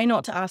 Try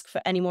not to ask for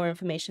any more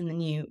information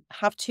than you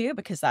have to,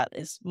 because that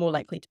is more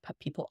likely to put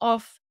people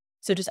off.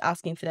 So just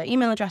asking for their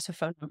email address or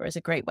phone number is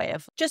a great way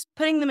of just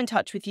putting them in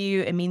touch with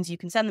you. It means you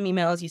can send them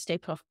emails, you stay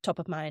top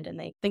of mind, and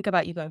they think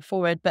about you going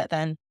forward. But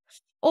then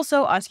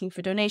also asking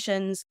for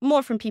donations,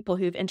 more from people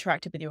who've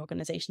interacted with your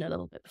organization a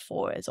little bit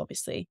before is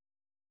obviously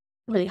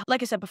really,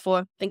 like I said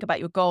before, think about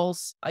your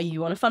goals. Are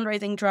you on a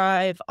fundraising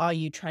drive? Are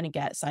you trying to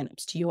get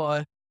signups to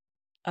your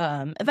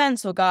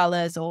events or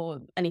galas or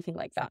anything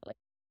like that? Like,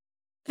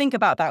 think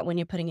about that when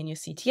you're putting in your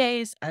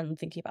CTAs and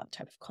thinking about the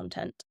type of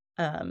content.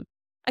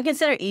 And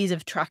consider ease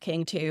of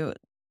tracking too.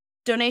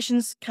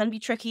 Donations can be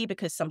tricky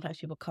because sometimes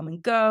people come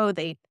and go,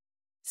 they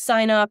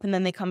sign up and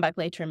then they come back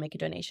later and make a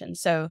donation.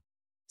 So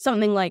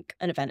something like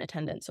an event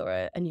attendance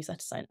or a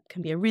newsletter sign up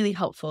can be a really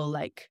helpful,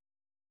 like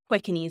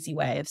quick and easy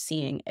way of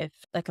seeing if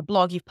like a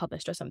blog you've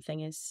published or something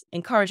is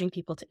encouraging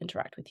people to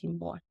interact with you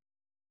more.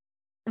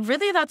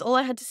 Really, that's all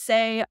I had to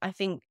say. I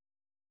think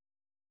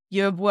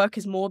your work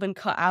is more than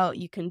cut out.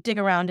 You can dig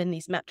around in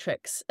these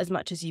metrics as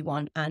much as you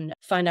want and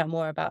find out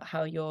more about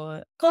how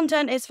your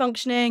content is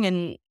functioning.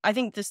 And I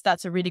think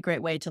that's a really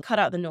great way to cut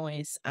out the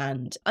noise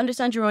and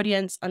understand your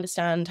audience,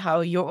 understand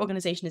how your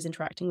organization is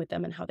interacting with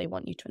them and how they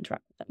want you to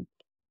interact with them.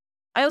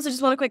 I also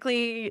just want to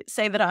quickly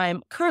say that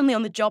I'm currently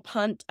on the job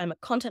hunt. I'm a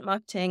content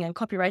marketing and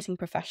copywriting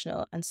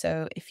professional. And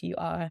so if you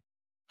are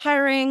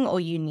hiring or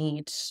you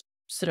need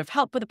sort of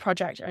help with a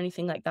project or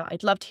anything like that,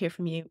 I'd love to hear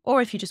from you.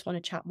 Or if you just want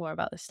to chat more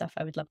about this stuff,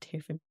 I would love to hear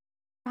from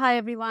you. Hi,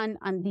 everyone.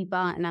 I'm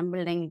Deepa, and I'm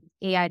building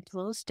AI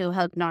tools to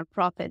help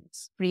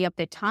nonprofits free up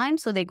their time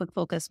so they could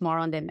focus more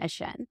on their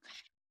mission.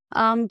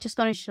 Just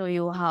going to show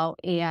you how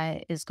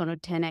AI is going to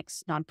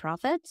 10x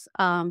nonprofits.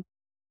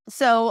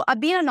 So I've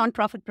been a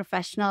nonprofit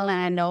professional, and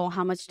I know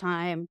how much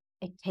time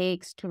it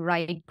takes to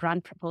write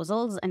grant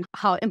proposals and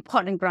how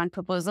important grant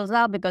proposals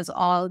are, because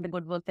all the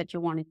good work that you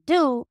want to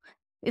do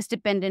is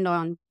dependent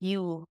on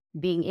you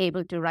being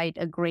able to write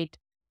a great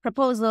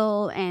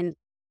proposal and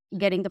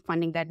getting the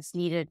funding that is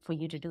needed for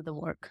you to do the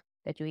work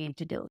that you aim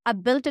to do. I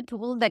built a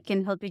tool that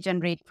can help you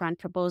generate grant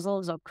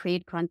proposals or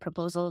create grant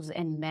proposals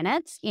in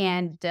minutes.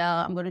 And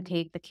I'm going to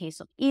take the case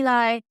of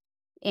Eli,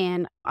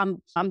 and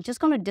I'm just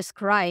going to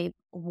describe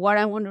what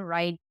I want to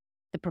write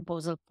the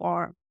proposal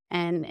for.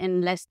 And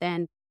in less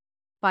than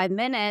 5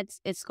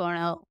 minutes, it's going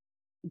to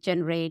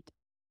generate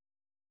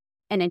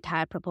an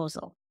entire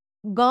proposal.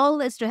 Goal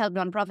is to help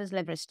nonprofits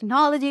leverage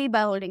technology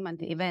by holding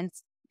monthly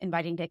events,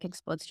 inviting tech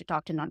experts to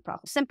talk to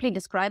nonprofits. Simply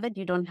describe it.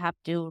 You don't have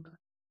to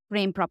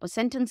frame proper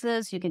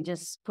sentences. You can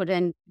just put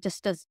in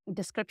just a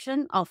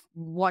description of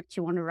what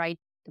you want to write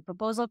the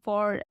proposal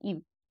for.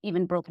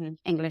 Even broken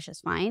English is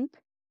fine.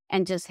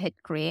 And just hit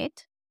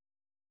create.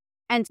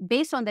 And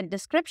based on the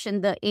description,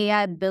 the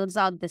AI builds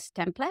out this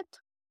template.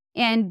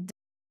 And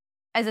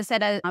as I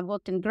said, I've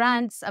worked in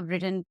grants. I've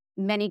written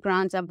many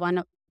grants. I've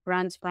won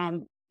grants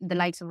from the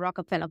likes of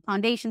Rockefeller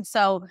Foundation.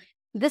 So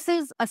this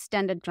is a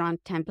standard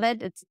grant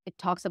template. It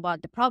talks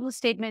about the problem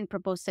statement,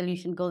 proposed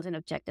solution, goals, and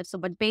objectives. So,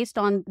 but based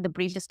on the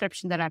brief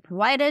description that I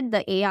provided,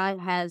 the AI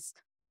has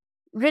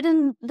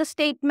written the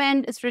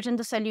statement, it's written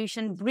the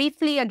solution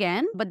briefly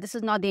again, but this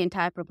is not the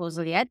entire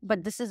proposal yet.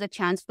 But this is a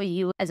chance for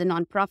you as a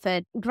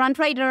nonprofit grant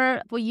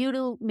writer for you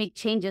to make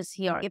changes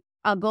here. If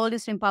our goal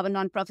is to empower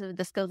nonprofits with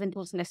the skills and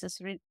tools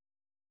necessary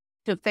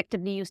to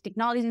effectively use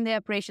technology in their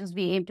operations,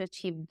 we aim to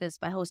achieve this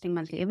by hosting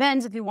monthly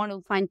events. If you want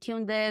to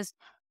fine-tune this,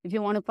 if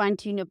you want to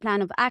fine-tune your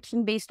plan of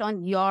action based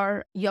on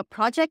your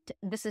project,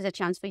 this is a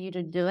chance for you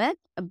to do it.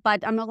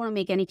 But I'm not going to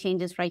make any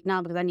changes right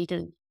now because I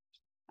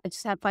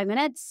just have 5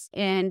 minutes.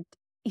 And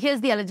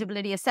here's the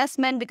eligibility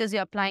assessment because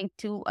you're applying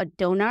to a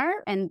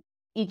donor and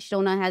each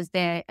donor has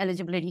their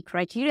eligibility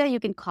criteria. You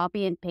can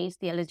copy and paste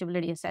the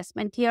eligibility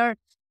assessment here.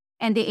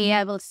 And the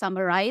AI will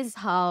summarize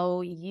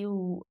how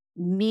you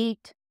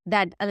meet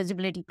that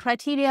eligibility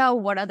criteria.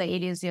 What are the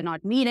areas you're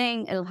not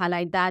meeting? It'll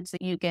highlight that so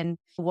you can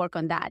work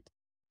on that.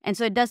 And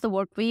so it does the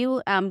work for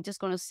you. I'm just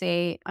going to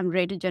say, I'm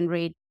ready to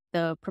generate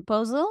the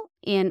proposal.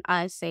 And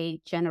I say,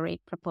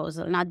 generate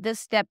proposal. Now, this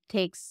step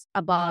takes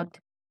about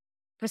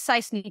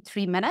precisely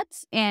 3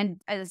 minutes.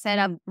 And as I said,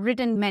 I've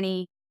written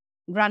many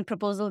grant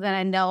proposals and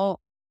I know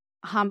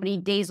how many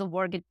days of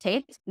work it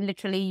takes.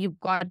 Literally, you've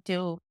got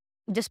to,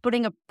 just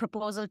putting a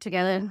proposal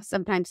together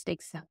sometimes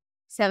takes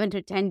 7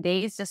 to 10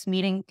 days, just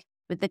meeting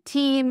with the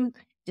team,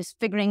 just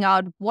figuring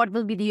out what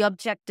will be the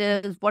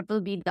objectives, what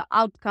will be the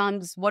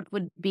outcomes, what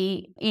would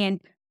be.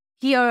 And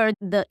here,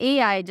 the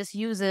AI just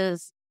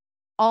uses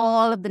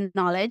all of the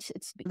knowledge.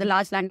 It's the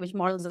large language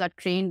models that are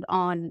trained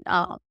on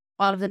all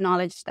of the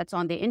knowledge that's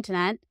on the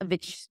internet,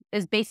 which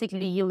is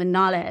basically human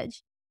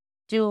knowledge,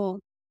 to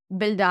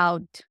build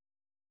out,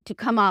 to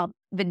come up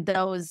with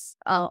those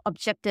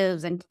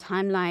objectives and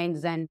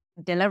timelines and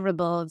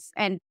deliverables.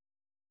 And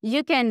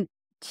you can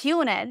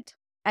tune it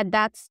at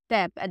that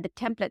step, at the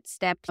template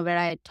step where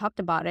I talked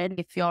about it.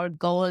 If your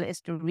goal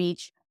is to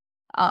reach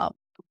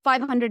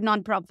 500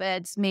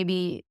 nonprofits,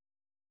 maybe,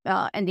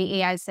 and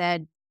the AI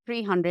said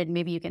 300,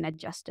 maybe you can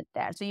adjust it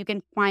there. So you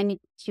can fine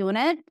tune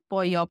it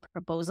for your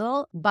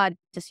proposal, but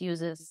just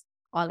uses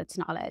all its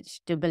knowledge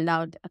to build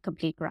out a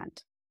complete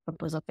grant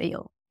proposal for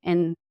you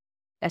in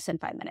less than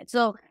 5 minutes.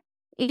 So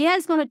AI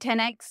is going to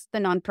 10x the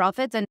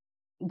nonprofits, and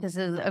this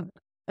is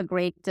a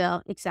great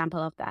example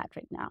of that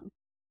right now.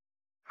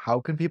 How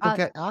can people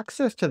get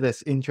access to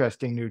this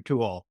interesting new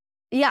tool?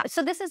 Yeah,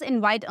 so this is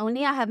invite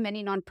only. I have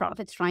many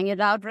nonprofits trying it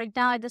out right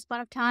now at this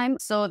point of time.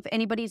 So if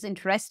anybody's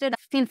interested,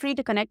 feel free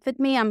to connect with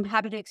me. I'm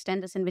happy to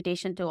extend this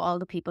invitation to all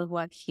the people who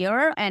are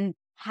here and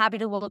happy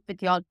to work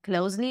with y'all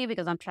closely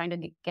because I'm trying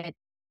to get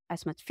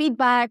as much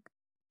feedback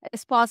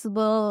as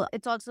possible.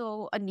 It's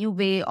also a new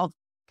way of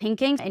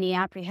thinking. Any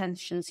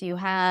apprehensions you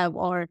have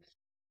or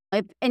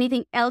if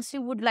anything else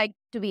you would like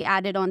to be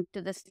added on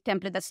to this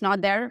template that's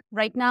not there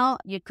right now,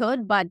 you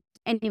could. But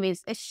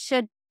anyways, it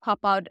should pop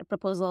out a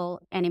proposal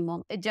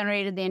anymore. It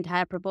generated the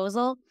entire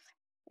proposal,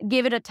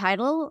 gave it a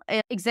title.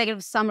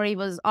 Executive summary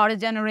was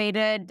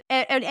auto-generated.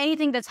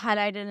 Anything that's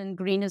highlighted in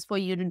green is for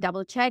you to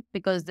double check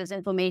because this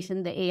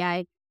information the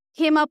AI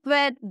came up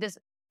with,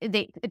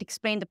 it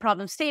explained the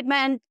problem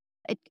statement.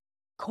 It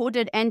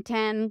coded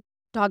N10,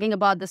 talking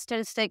about the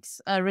statistics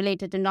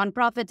related to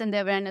nonprofits and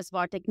their awareness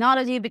about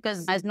technology,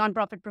 because as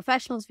nonprofit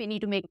professionals, we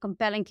need to make a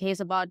compelling case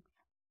about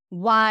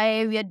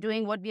why we are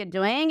doing what we are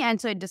doing. And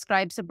so it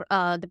describes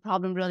the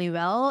problem really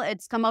well.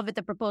 It's come up with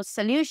a proposed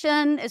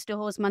solution is to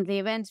host monthly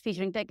events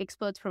featuring tech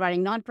experts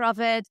providing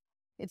nonprofits.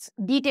 It's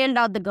detailed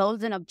out the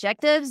goals and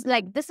objectives.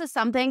 Like this is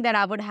something that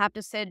I would have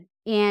to sit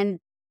and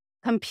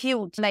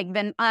compute. Like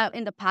when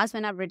in the past,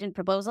 when I've written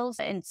proposals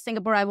in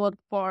Singapore, I worked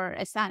for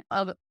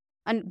a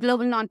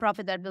global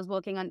nonprofit that was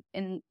working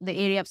in the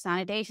area of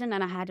sanitation.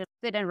 And I had to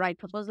sit and write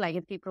proposals like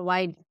if we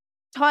provide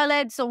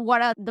toilets, so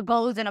what are the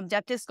goals and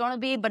objectives going to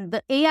be? But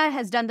the AI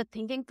has done the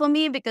thinking for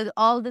me because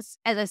all this,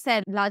 as I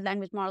said, large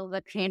language models are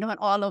trained on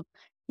all of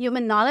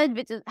human knowledge,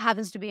 which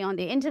happens to be on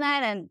the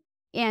internet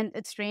and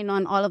it's trained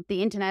on all of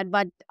the internet.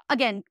 But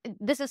again,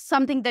 this is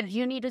something that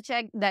you need to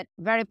check, that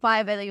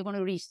verify whether you're going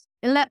to reach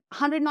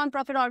 100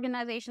 nonprofit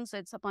organizations. So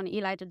it's upon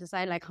Eli to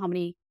decide like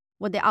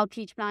what the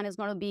outreach plan is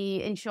going to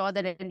be, ensure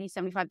that at least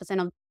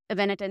 75% of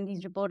event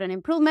attendees report an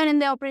improvement in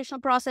their operational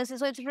processes.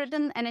 So it's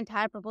written an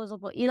entire proposal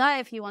for Eli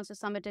if he wants to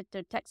submit it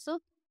to TechSoup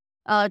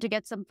to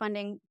get some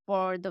funding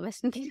for the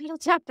Western Capital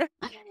chapter.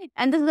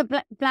 And this is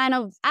a plan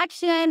of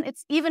action.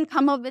 It's even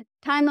come up with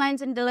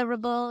timelines and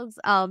deliverables,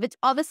 which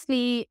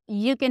obviously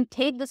you can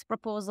take this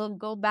proposal,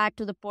 go back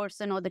to the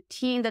person or the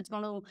team that's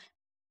going to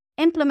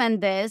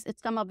implement this.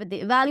 It's come up with the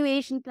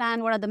evaluation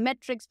plan. What are the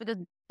metrics? Because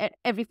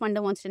every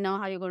funder wants to know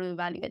how you're going to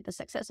evaluate the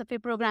success of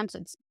your program. So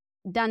it's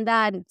done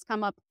that. It's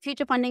come up.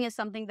 Future funding is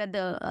something that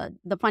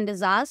the fund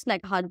is asked,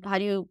 like how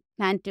do you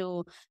plan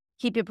to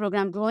keep your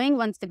program growing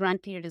once the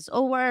grant period is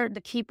over, the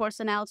key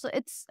personnel. So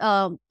it's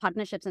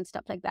partnerships and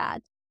stuff like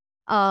that.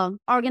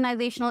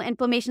 organizational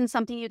information,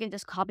 something you can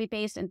just copy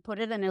paste and put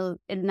it, and it'll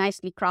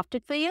nicely craft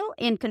it for you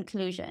in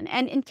conclusion.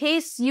 And in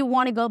case you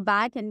want to go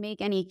back and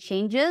make any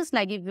changes,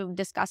 like if you've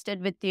discussed it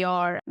with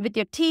your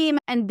team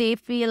and they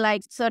feel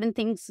like certain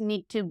things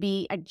need to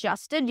be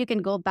adjusted, you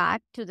can go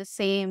back to the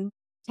same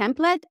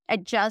template,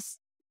 adjust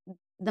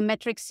the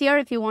metrics here.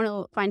 If you want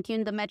to fine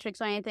tune the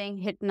metrics or anything,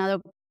 hit another.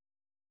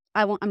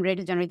 I'm ready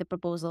to generate the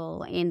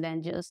proposal, and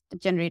then just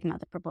generate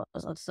another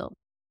proposal. So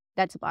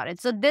that's about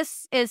it. So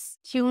this is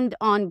tuned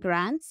on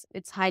grants.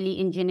 It's highly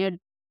engineered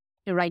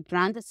to write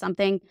grants. It's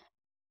something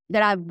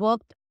that I've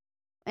worked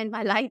in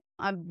my life.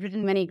 I've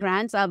written many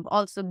grants. I've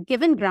also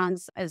given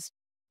grants as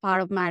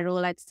part of my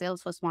role at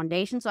Salesforce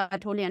Foundation. So I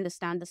totally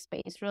understand the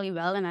space really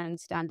well, and I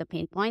understand the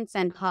pain points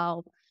and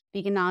how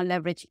we can now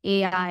leverage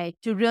AI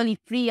to really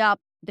free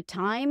up the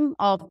time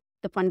of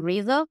the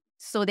fundraiser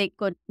so they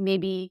could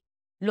maybe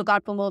look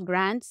out for more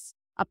grants,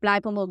 apply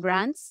for more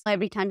grants.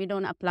 Every time you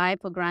don't apply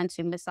for grants,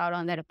 you miss out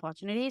on that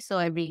opportunity. So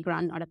every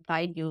grant not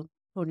applied, you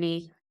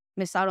totally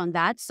miss out on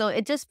that. So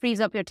it just frees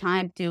up your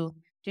time to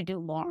do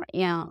more.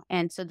 Yeah.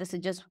 And so this is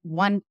just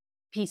one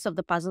piece of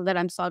the puzzle that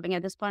I'm solving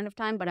at this point of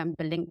time, but I'm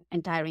building an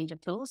entire range of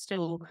tools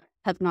to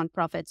help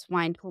nonprofits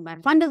find who my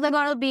funders are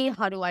going to be.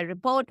 How do I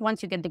report?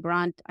 Once you get the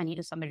grant, I need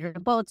to submit a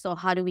report. So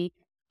how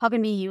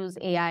can we use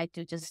AI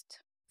to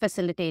just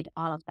facilitate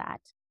all of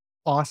that?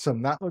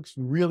 Awesome. That looks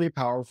really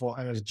powerful.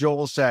 And as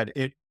Joel said,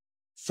 it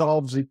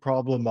solves the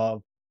problem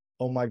of,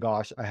 oh my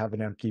gosh, I have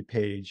an empty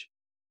page.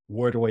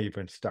 Where do I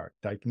even start?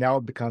 Like now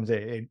it becomes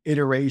an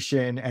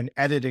iteration and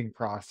editing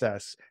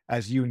process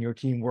as you and your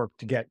team work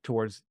to get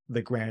towards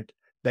the grant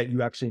that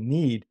you actually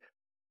need.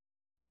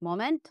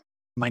 Moment.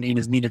 My name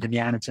is Nina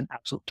Demian. It's an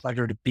absolute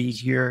pleasure to be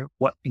here.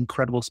 What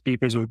incredible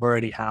speakers we've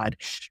already had.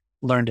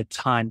 Learned a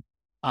ton.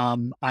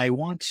 I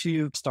want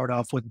to start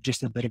off with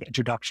just a bit of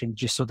introduction,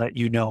 just so that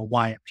you know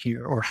why I'm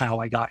here, or how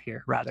I got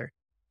here, rather.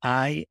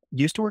 I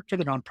used to work for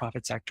the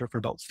nonprofit sector for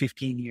about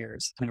 15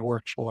 years, and I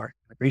worked for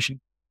immigration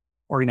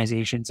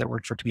organizations. I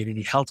worked for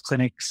community health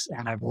clinics,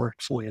 and I've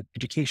worked with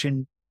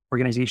education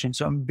organizations.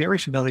 So I'm very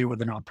familiar with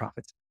the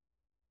nonprofits.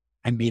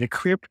 I made a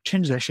career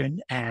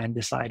transition and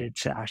decided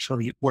to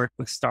actually work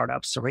with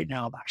startups. So right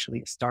now I'm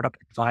actually a startup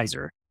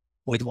advisor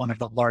with one of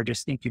the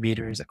largest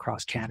incubators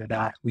across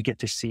Canada. We get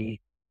to see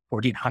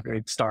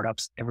 1,400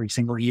 startups every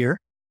single year.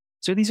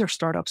 So these are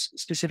startups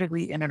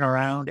specifically in and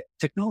around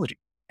technology.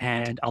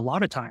 And a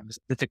lot of times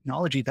the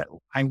technology that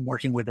I'm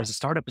working with as a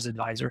startup as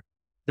advisor,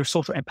 they're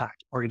social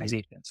impact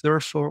organizations. There are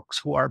folks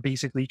who are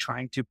basically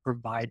trying to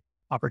provide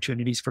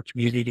opportunities for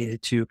community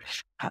to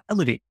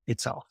elevate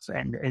itself,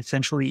 and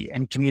essentially,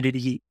 and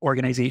community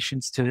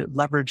organizations to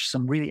leverage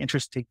some really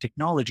interesting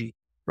technology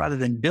rather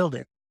than build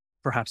it,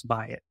 perhaps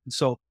buy it. And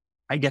so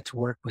I get to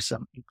work with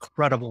some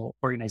incredible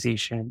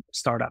organization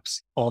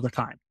startups all the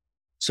time.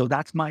 So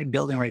that's my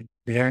building right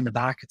there in the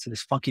back. It's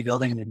this funky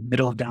building in the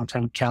middle of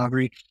downtown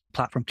Calgary,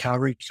 Platform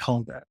Calgary,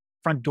 called the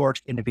Front Door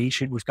to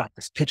Innovation. We've got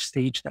this pitch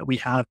stage that we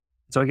have.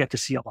 So I get to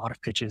see a lot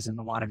of pitches and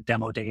a lot of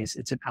demo days.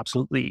 It's an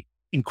absolutely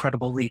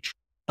incredibly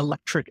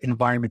electric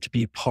environment to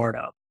be a part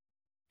of.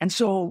 And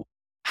so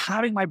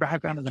having my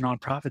background in the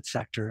nonprofit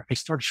sector, I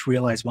started to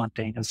realize one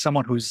thing. As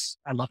someone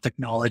I love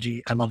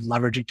technology, I love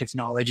leveraging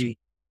technology,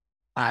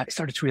 I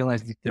started to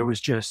realize that there was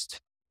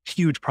just a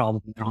huge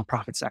problem in the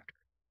nonprofit sector.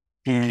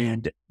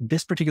 And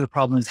this particular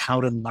problem is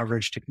how to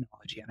leverage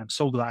technology. And I'm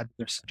so glad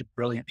there's such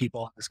brilliant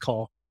people on this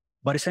call.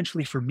 But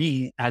essentially for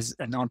me, as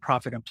a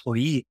nonprofit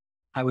employee,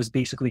 I was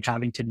basically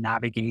having to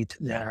navigate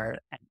their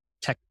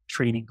tech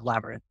training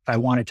labyrinth. If I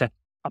wanted to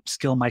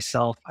upskill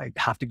myself, I'd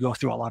have to go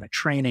through a lot of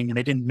training, and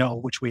I didn't know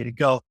which way to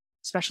go,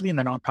 especially in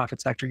the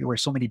nonprofit sector. You wear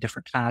so many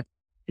different hats.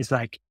 It's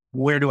like,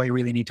 where do I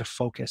really need to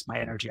focus my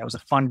energy? I was a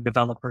fund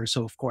developer.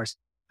 So of course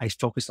I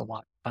focused a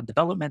lot on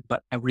development,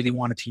 but I really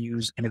wanted to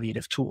use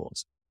innovative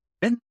tools.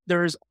 Then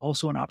there's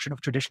also an option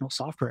of traditional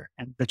software,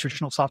 and the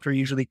traditional software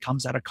usually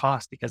comes at a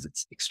cost because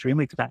it's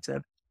extremely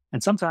expensive.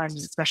 And sometimes,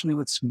 especially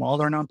with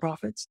smaller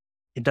nonprofits,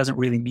 it doesn't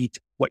really meet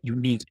what you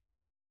need.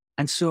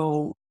 And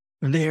so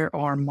there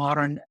are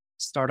modern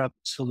startup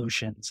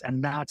solutions.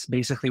 And that's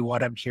basically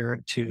what I'm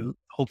here to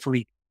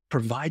hopefully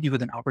provide you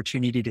with an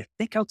opportunity to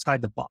think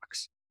outside the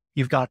box.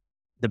 You've got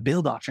the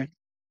build option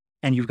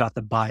and you've got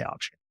the buy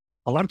option.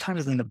 A lot of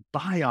times in the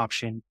buy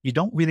option, you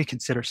don't really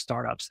consider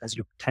startups as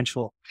your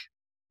potential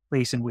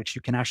place in which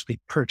you can actually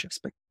purchase.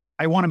 But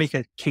I want to make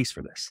a case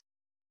for this.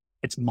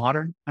 It's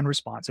modern and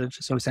responsive.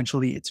 So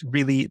essentially, it's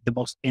really the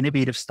most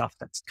innovative stuff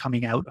that's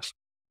coming out of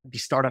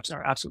these startups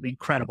are absolutely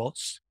incredible,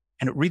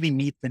 and it really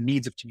meets the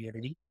needs of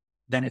community.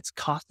 Then it's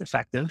cost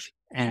effective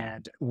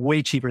and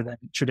way cheaper than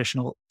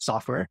traditional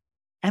software.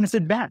 And it's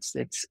advanced.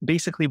 It's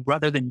basically,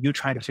 rather than you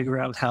trying to figure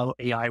out how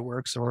AI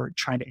works or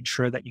trying to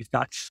ensure that you've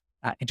got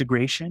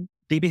integration,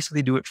 they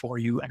basically do it for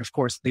you. And of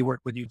course, they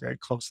work with you very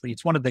closely.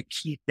 It's one of the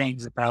key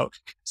things about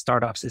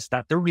startups is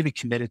that they're really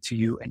committed to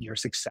you and your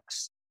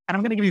success. And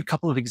I'm going to give you a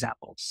couple of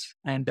examples.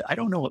 And I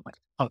don't know what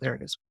there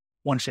it is,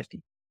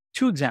 150.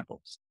 2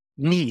 examples.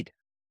 Need.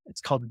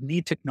 It's called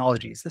Need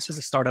Technologies. This is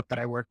a startup that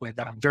I work with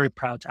that I'm very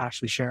proud to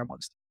actually share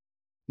amongst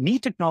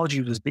Mead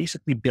technology was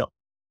basically built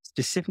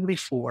specifically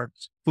for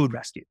food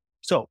rescue.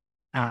 So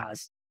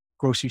as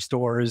grocery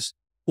stores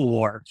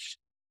or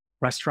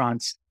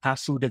restaurants have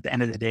food at the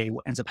end of the day,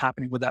 what ends up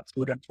happening with that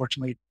food,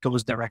 unfortunately,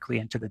 goes directly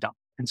into the dump.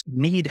 And so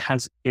Mead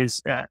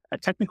is a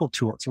technical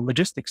tool. It's a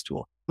logistics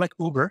tool like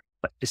Uber,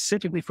 but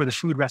specifically for the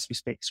food rescue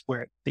space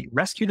where they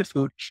rescue the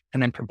food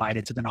and then provide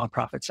it to the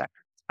nonprofit sector.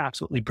 It's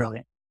absolutely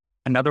brilliant.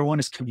 Another one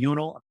is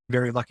communal. I'm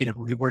very lucky to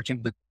be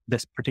working with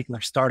this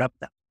particular startup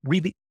that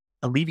really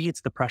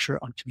alleviates the pressure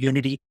on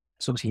community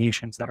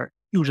associations that are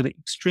usually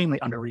extremely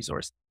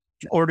under-resourced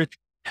in order to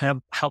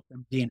help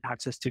them gain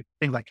access to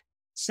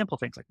simple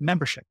things like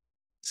membership,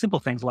 simple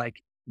things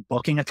like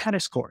booking a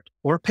tennis court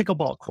or a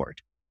pickleball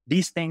court.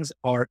 These things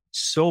are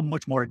so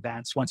much more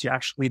advanced once you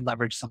actually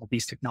leverage some of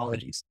these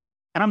technologies.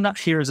 And I'm not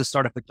here as a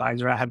startup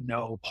advisor. I have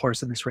no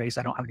horse in this race.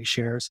 I don't have any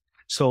shares.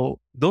 So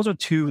those are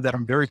two that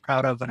I'm very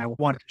proud of. And I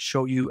wanted to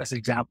show you as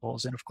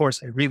examples. And of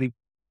course, I really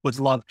would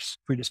love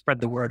for you to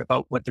spread the word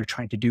about what they're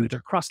trying to do. They're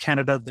across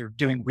Canada. They're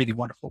doing really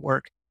wonderful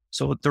work.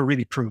 So they're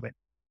really proven.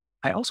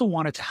 I also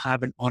wanted to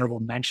have an honorable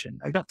mention.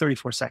 I got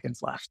 34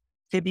 seconds left.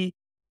 Kibbe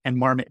and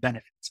Marmot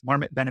Benefits.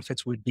 Marmot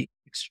Benefits would be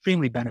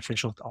extremely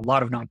beneficial to a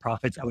lot of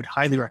nonprofits. I would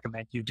highly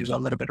recommend you do a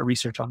little bit of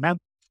research on them.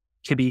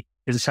 Kibbe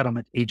is a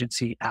settlement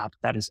agency app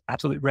that is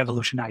absolutely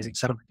revolutionizing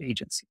settlement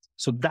agencies.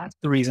 So that's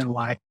the reason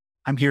why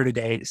I'm here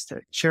today, is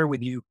to share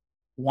with you,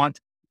 want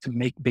to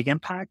make big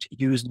impact,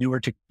 use newer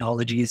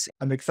technologies.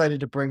 I'm excited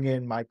to bring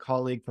in my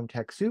colleague from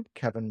TechSoup,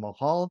 Kevin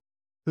Mulhall,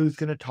 who's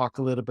going to talk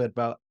a little bit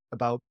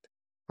about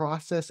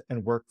process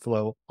and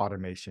workflow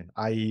automation,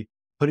 i.e.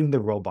 putting the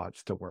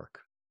robots to work.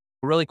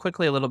 Really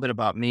quickly, a little bit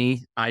about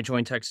me. I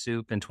joined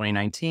TechSoup in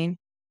 2019.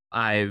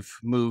 I've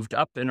moved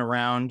up and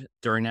around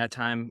during that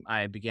time.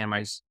 I began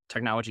my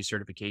technology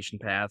certification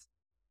path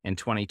in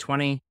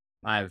 2020.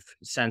 I've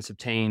since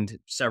obtained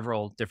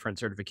several different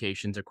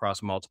certifications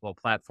across multiple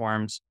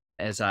platforms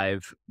as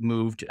I've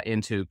moved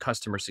into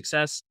customer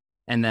success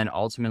and then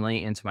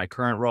ultimately into my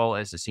current role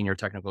as a senior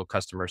technical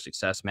customer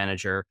success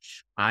manager.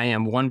 I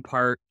am one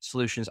part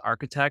solutions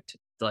architect,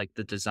 like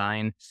the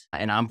design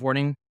and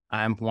onboarding.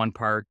 I'm one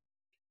part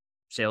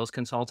sales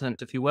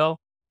consultant, if you will.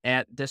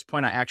 At this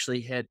point, I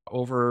actually hit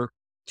over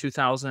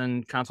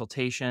 2,000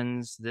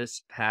 consultations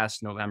this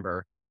past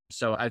November.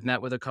 So I've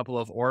met with a couple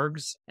of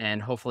orgs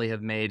and hopefully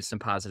have made some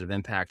positive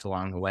impact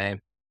along the way.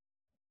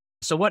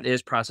 So what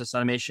is process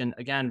automation?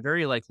 Again,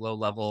 very low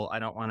level. I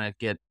don't want to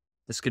get,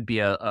 this could be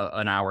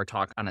an hour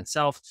talk on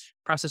itself.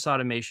 Process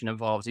automation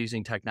involves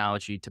using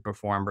technology to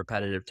perform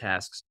repetitive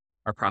tasks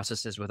or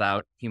processes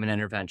without human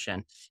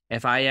intervention.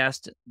 If I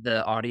asked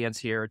the audience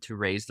here to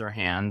raise their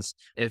hands,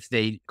 if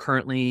they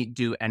currently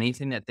do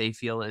anything that they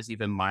feel is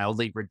even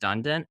mildly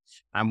redundant,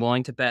 I'm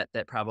willing to bet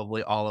that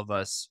probably all of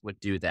us would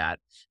do that.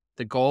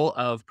 The goal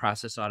of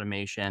process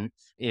automation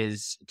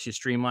is to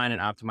streamline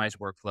and optimize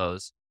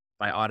workflows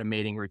by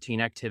automating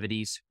routine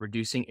activities,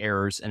 reducing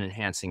errors, and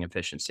enhancing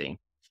efficiency.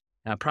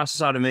 Now,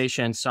 process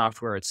automation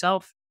software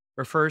itself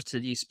refers to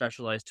these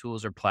specialized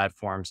tools or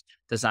platforms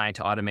designed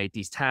to automate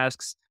these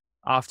tasks,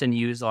 often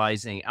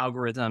utilizing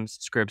algorithms,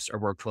 scripts, or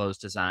workflows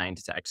designed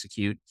to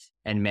execute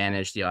and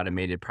manage the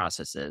automated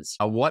processes.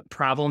 What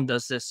problem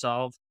does this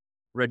solve?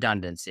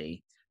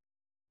 Redundancy.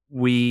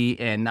 We,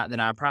 in the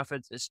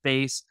nonprofit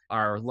space,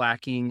 are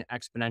lacking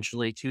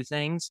exponentially two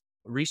things: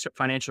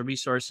 financial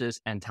resources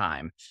and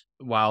time.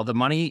 While the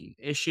money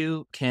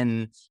issue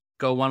can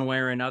go one way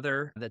or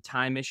another, the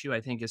time issue, I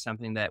think, is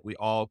something that we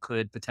all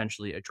could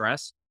potentially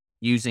address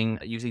using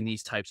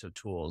these types of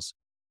tools.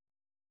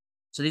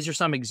 So these are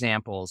some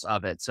examples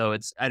of it. So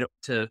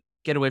to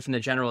get away from the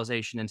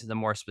generalization into the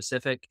more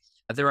specific,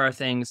 there are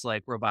things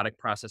like robotic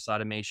process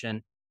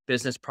automation,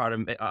 business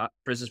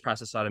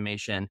process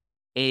automation,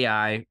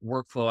 AI,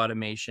 workflow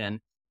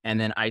automation, and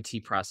then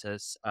IT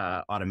process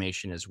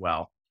automation as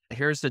well.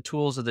 Here's the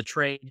tools of the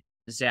trade.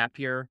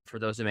 Zapier, for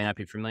those who may not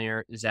be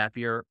familiar,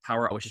 Zapier,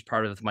 Power, which is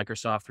part of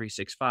Microsoft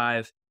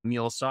 365,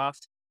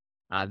 MuleSoft.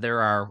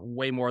 There are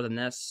way more than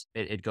this.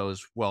 It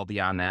goes well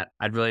beyond that.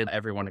 I'd really like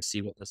everyone to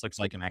see what this looks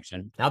like in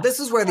action. Now, this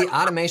is where the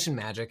automation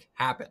magic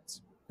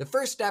happens. The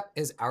first step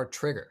is our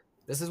trigger.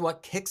 This is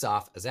what kicks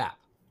off a Zap.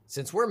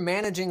 Since we're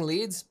managing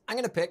leads, I'm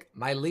going to pick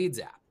my leads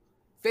app,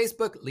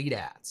 Facebook Lead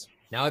Ads.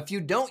 Now, if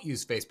you don't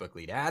use Facebook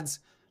Lead Ads,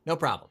 no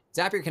problem.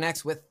 Zapier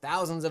connects with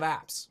thousands of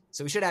apps,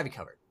 so we should have you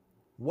covered.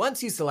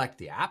 Once you select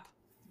the app,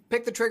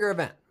 pick the trigger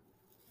event.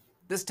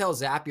 This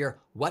tells Zapier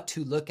what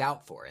to look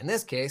out for. In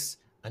this case,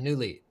 a new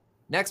lead.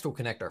 Next, we'll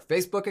connect our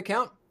Facebook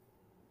account.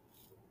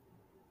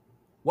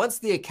 Once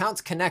the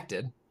account's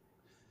connected,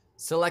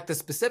 select the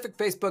specific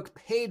Facebook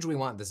page we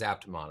want this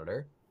app to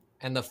monitor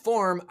and the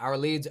form our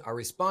leads are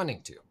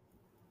responding to.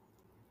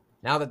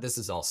 Now that this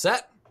is all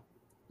set,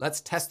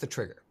 let's test the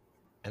trigger.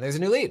 And there's a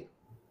new lead.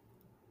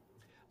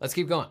 Let's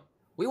keep going.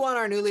 We want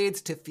our new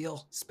leads to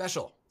feel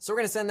special, so we're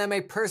going to send them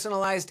a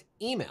personalized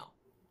email,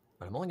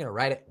 but I'm only going to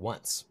write it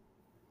once.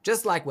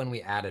 Just like when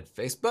we added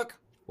Facebook,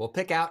 we'll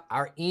pick out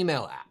our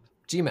email app,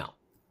 Gmail.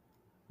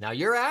 Now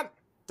your app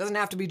doesn't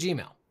have to be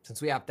Gmail,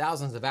 since we have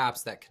thousands of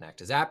apps that connect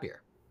to Zapier.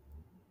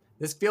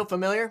 This feel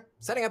familiar?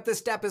 Setting up this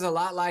step is a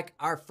lot like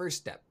our first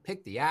step.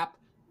 Pick the app,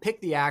 pick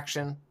the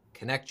action,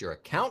 connect your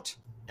account,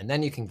 and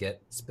then you can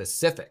get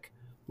specific.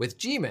 With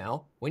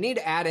Gmail, we need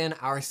to add in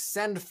our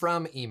send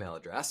from email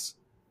address,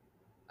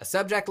 a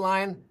subject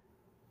line,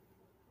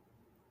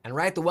 and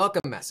write the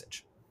welcome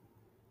message.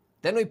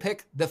 Then we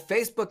pick the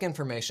Facebook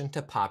information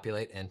to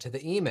populate into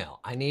the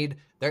email. I need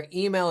their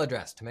email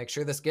address to make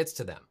sure this gets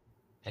to them.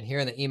 And here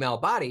in the email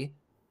body,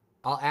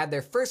 I'll add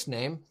their first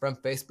name from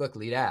Facebook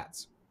lead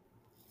ads.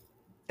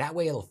 That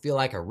way it'll feel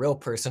like a real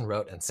person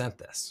wrote and sent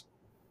this.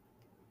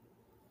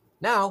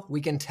 Now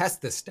we can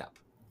test this step.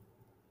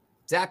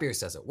 Zapier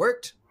says it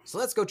worked, so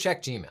let's go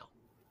check Gmail.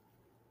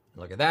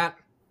 Look at that,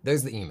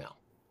 there's the email.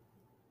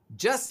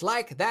 Just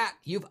like that,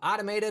 you've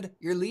automated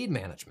your lead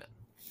management.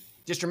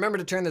 Just remember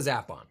to turn the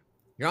Zap on.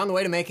 You're on the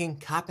way to making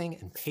copying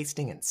and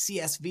pasting and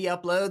CSV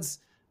uploads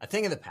a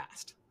thing of the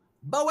past.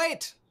 But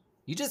wait,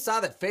 you just saw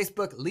that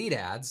Facebook lead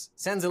ads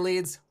sends a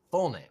lead's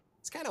full name.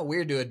 It's kind of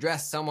weird to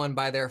address someone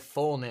by their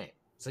full name.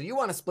 So you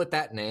want to split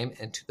that name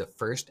into the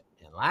first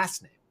and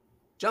last name.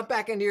 Jump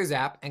back into your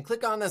Zap and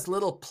click on this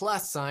little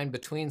plus sign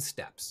between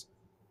steps.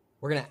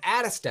 We're going to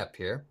add a step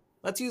here.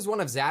 Let's use one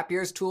of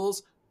Zapier's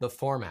tools, the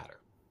formatter.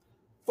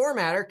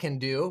 Formatter can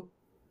do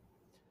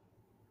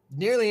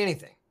nearly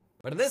anything,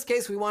 but in this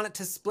case, we want it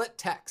to split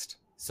text.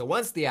 So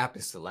once the app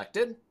is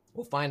selected,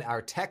 we'll find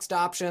our text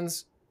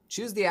options,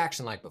 choose the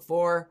action like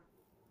before,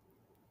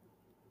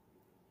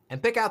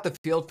 and pick out the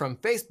field from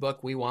Facebook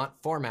we want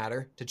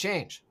formatter to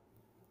change.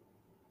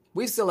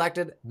 We've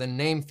selected the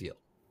name field.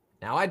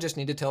 Now I just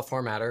need to tell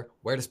formatter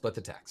where to split the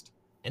text.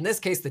 In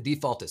this case, the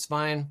default is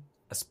fine,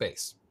 a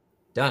space.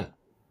 Done.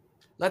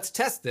 Let's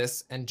test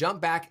this and jump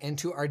back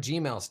into our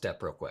Gmail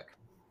step real quick.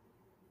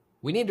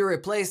 We need to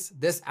replace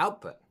this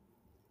output.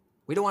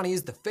 We don't want to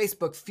use the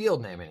Facebook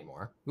field name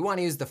anymore. We want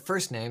to use the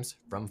first names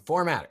from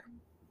formatter.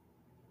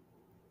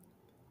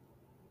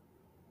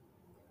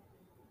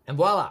 And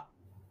voila,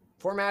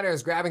 formatter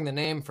is grabbing the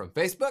name from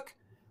Facebook,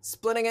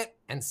 splitting it,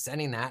 and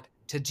sending that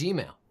to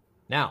Gmail.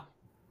 Now,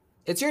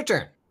 it's your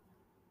turn.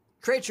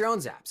 Create your own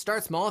Zap.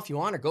 Start small if you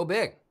want or go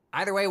big.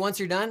 Either way, once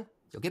you're done,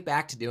 you'll get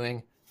back to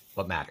doing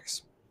what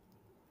matters.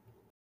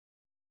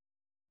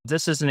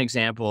 This is an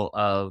example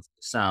of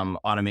some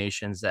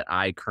automations that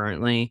I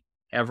currently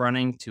have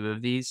running, 2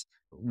 of these.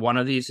 One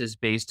of these is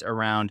based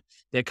around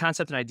the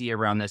concept and idea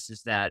around this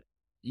is that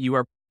a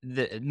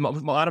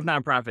lot of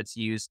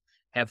nonprofits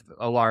have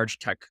a large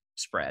tech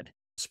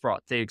sprawl.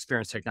 They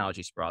experience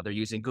technology sprawl. They're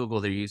using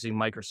Google, they're using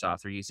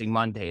Microsoft, they're using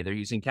Monday, they're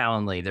using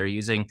Calendly, they're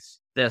using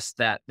this,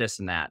 that, this,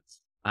 and that.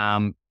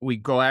 We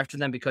go after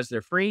them because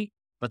they're free.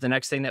 But the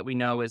next thing that we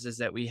know is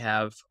that we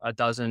have a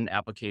dozen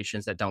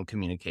applications that don't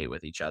communicate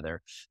with each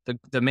other.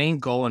 The main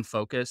goal and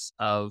focus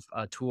of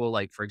a tool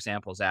like, for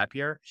example,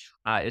 Zapier,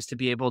 is to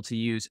be able to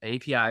use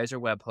APIs or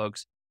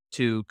webhooks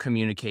to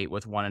communicate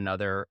with one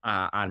another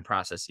on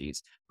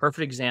processes.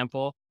 Perfect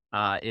example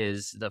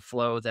is the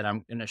flow that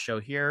I'm going to show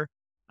here.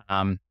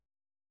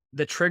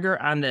 The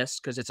trigger on this,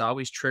 because it's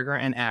always trigger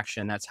and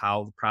action, that's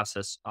how the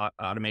process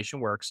automation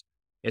works,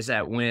 is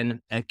that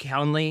when a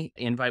Calendly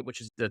invite,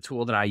 which is the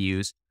tool that I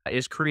use,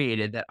 is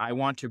created, that I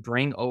want to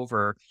bring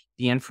over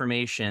the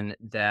information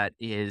that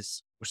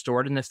is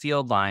stored in the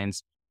field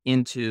lines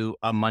into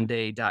a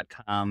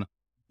monday.com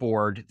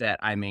board that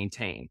I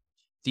maintain.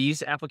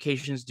 These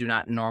applications do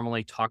not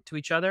normally talk to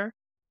each other.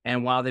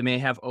 And while they may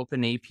have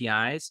open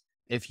APIs,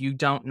 if you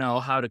don't know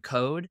how to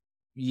code,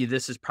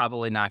 this is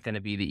probably not going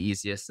to be the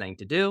easiest thing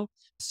to do.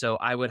 So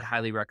I would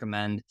highly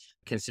recommend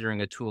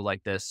considering a tool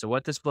like this. So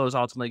what this flow is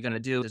ultimately going to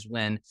do is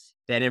when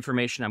that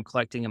information I'm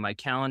collecting in my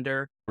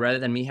calendar, rather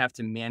than me have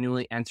to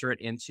manually enter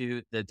it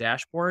into the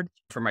dashboard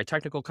for my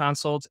technical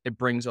consults, it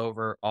brings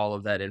over all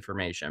of that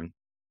information. I'm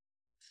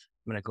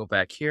going to go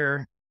back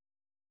here.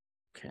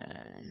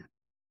 Okay.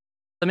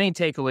 The main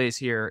takeaways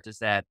here is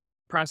that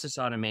process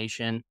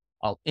automation,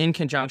 in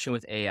conjunction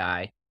with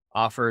AI,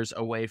 offers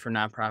a way for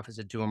nonprofits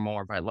to do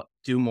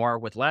more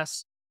with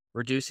less,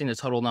 reducing the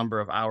total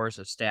number of hours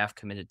of staff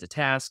committed to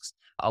tasks,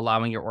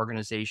 allowing your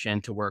organization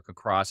to work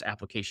across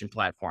application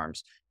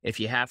platforms. If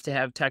you have to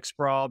have tech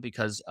sprawl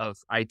because of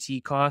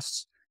IT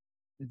costs,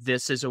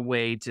 this is a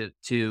way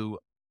to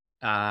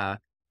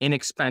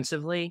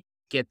inexpensively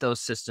get those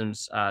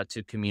systems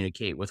to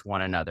communicate with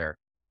one another.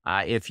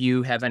 If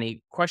you have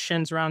any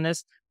questions around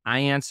this, I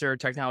answer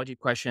technology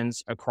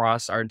questions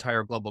across our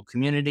entire global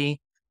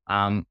community.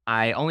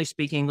 I only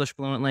speak English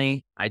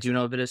fluently. I do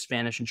know a bit of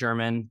Spanish and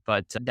German,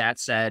 but that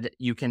said,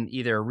 you can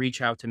either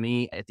reach out to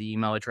me at the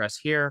email address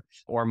here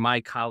or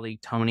my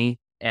colleague, Tony,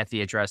 at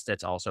the address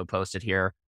that's also posted here.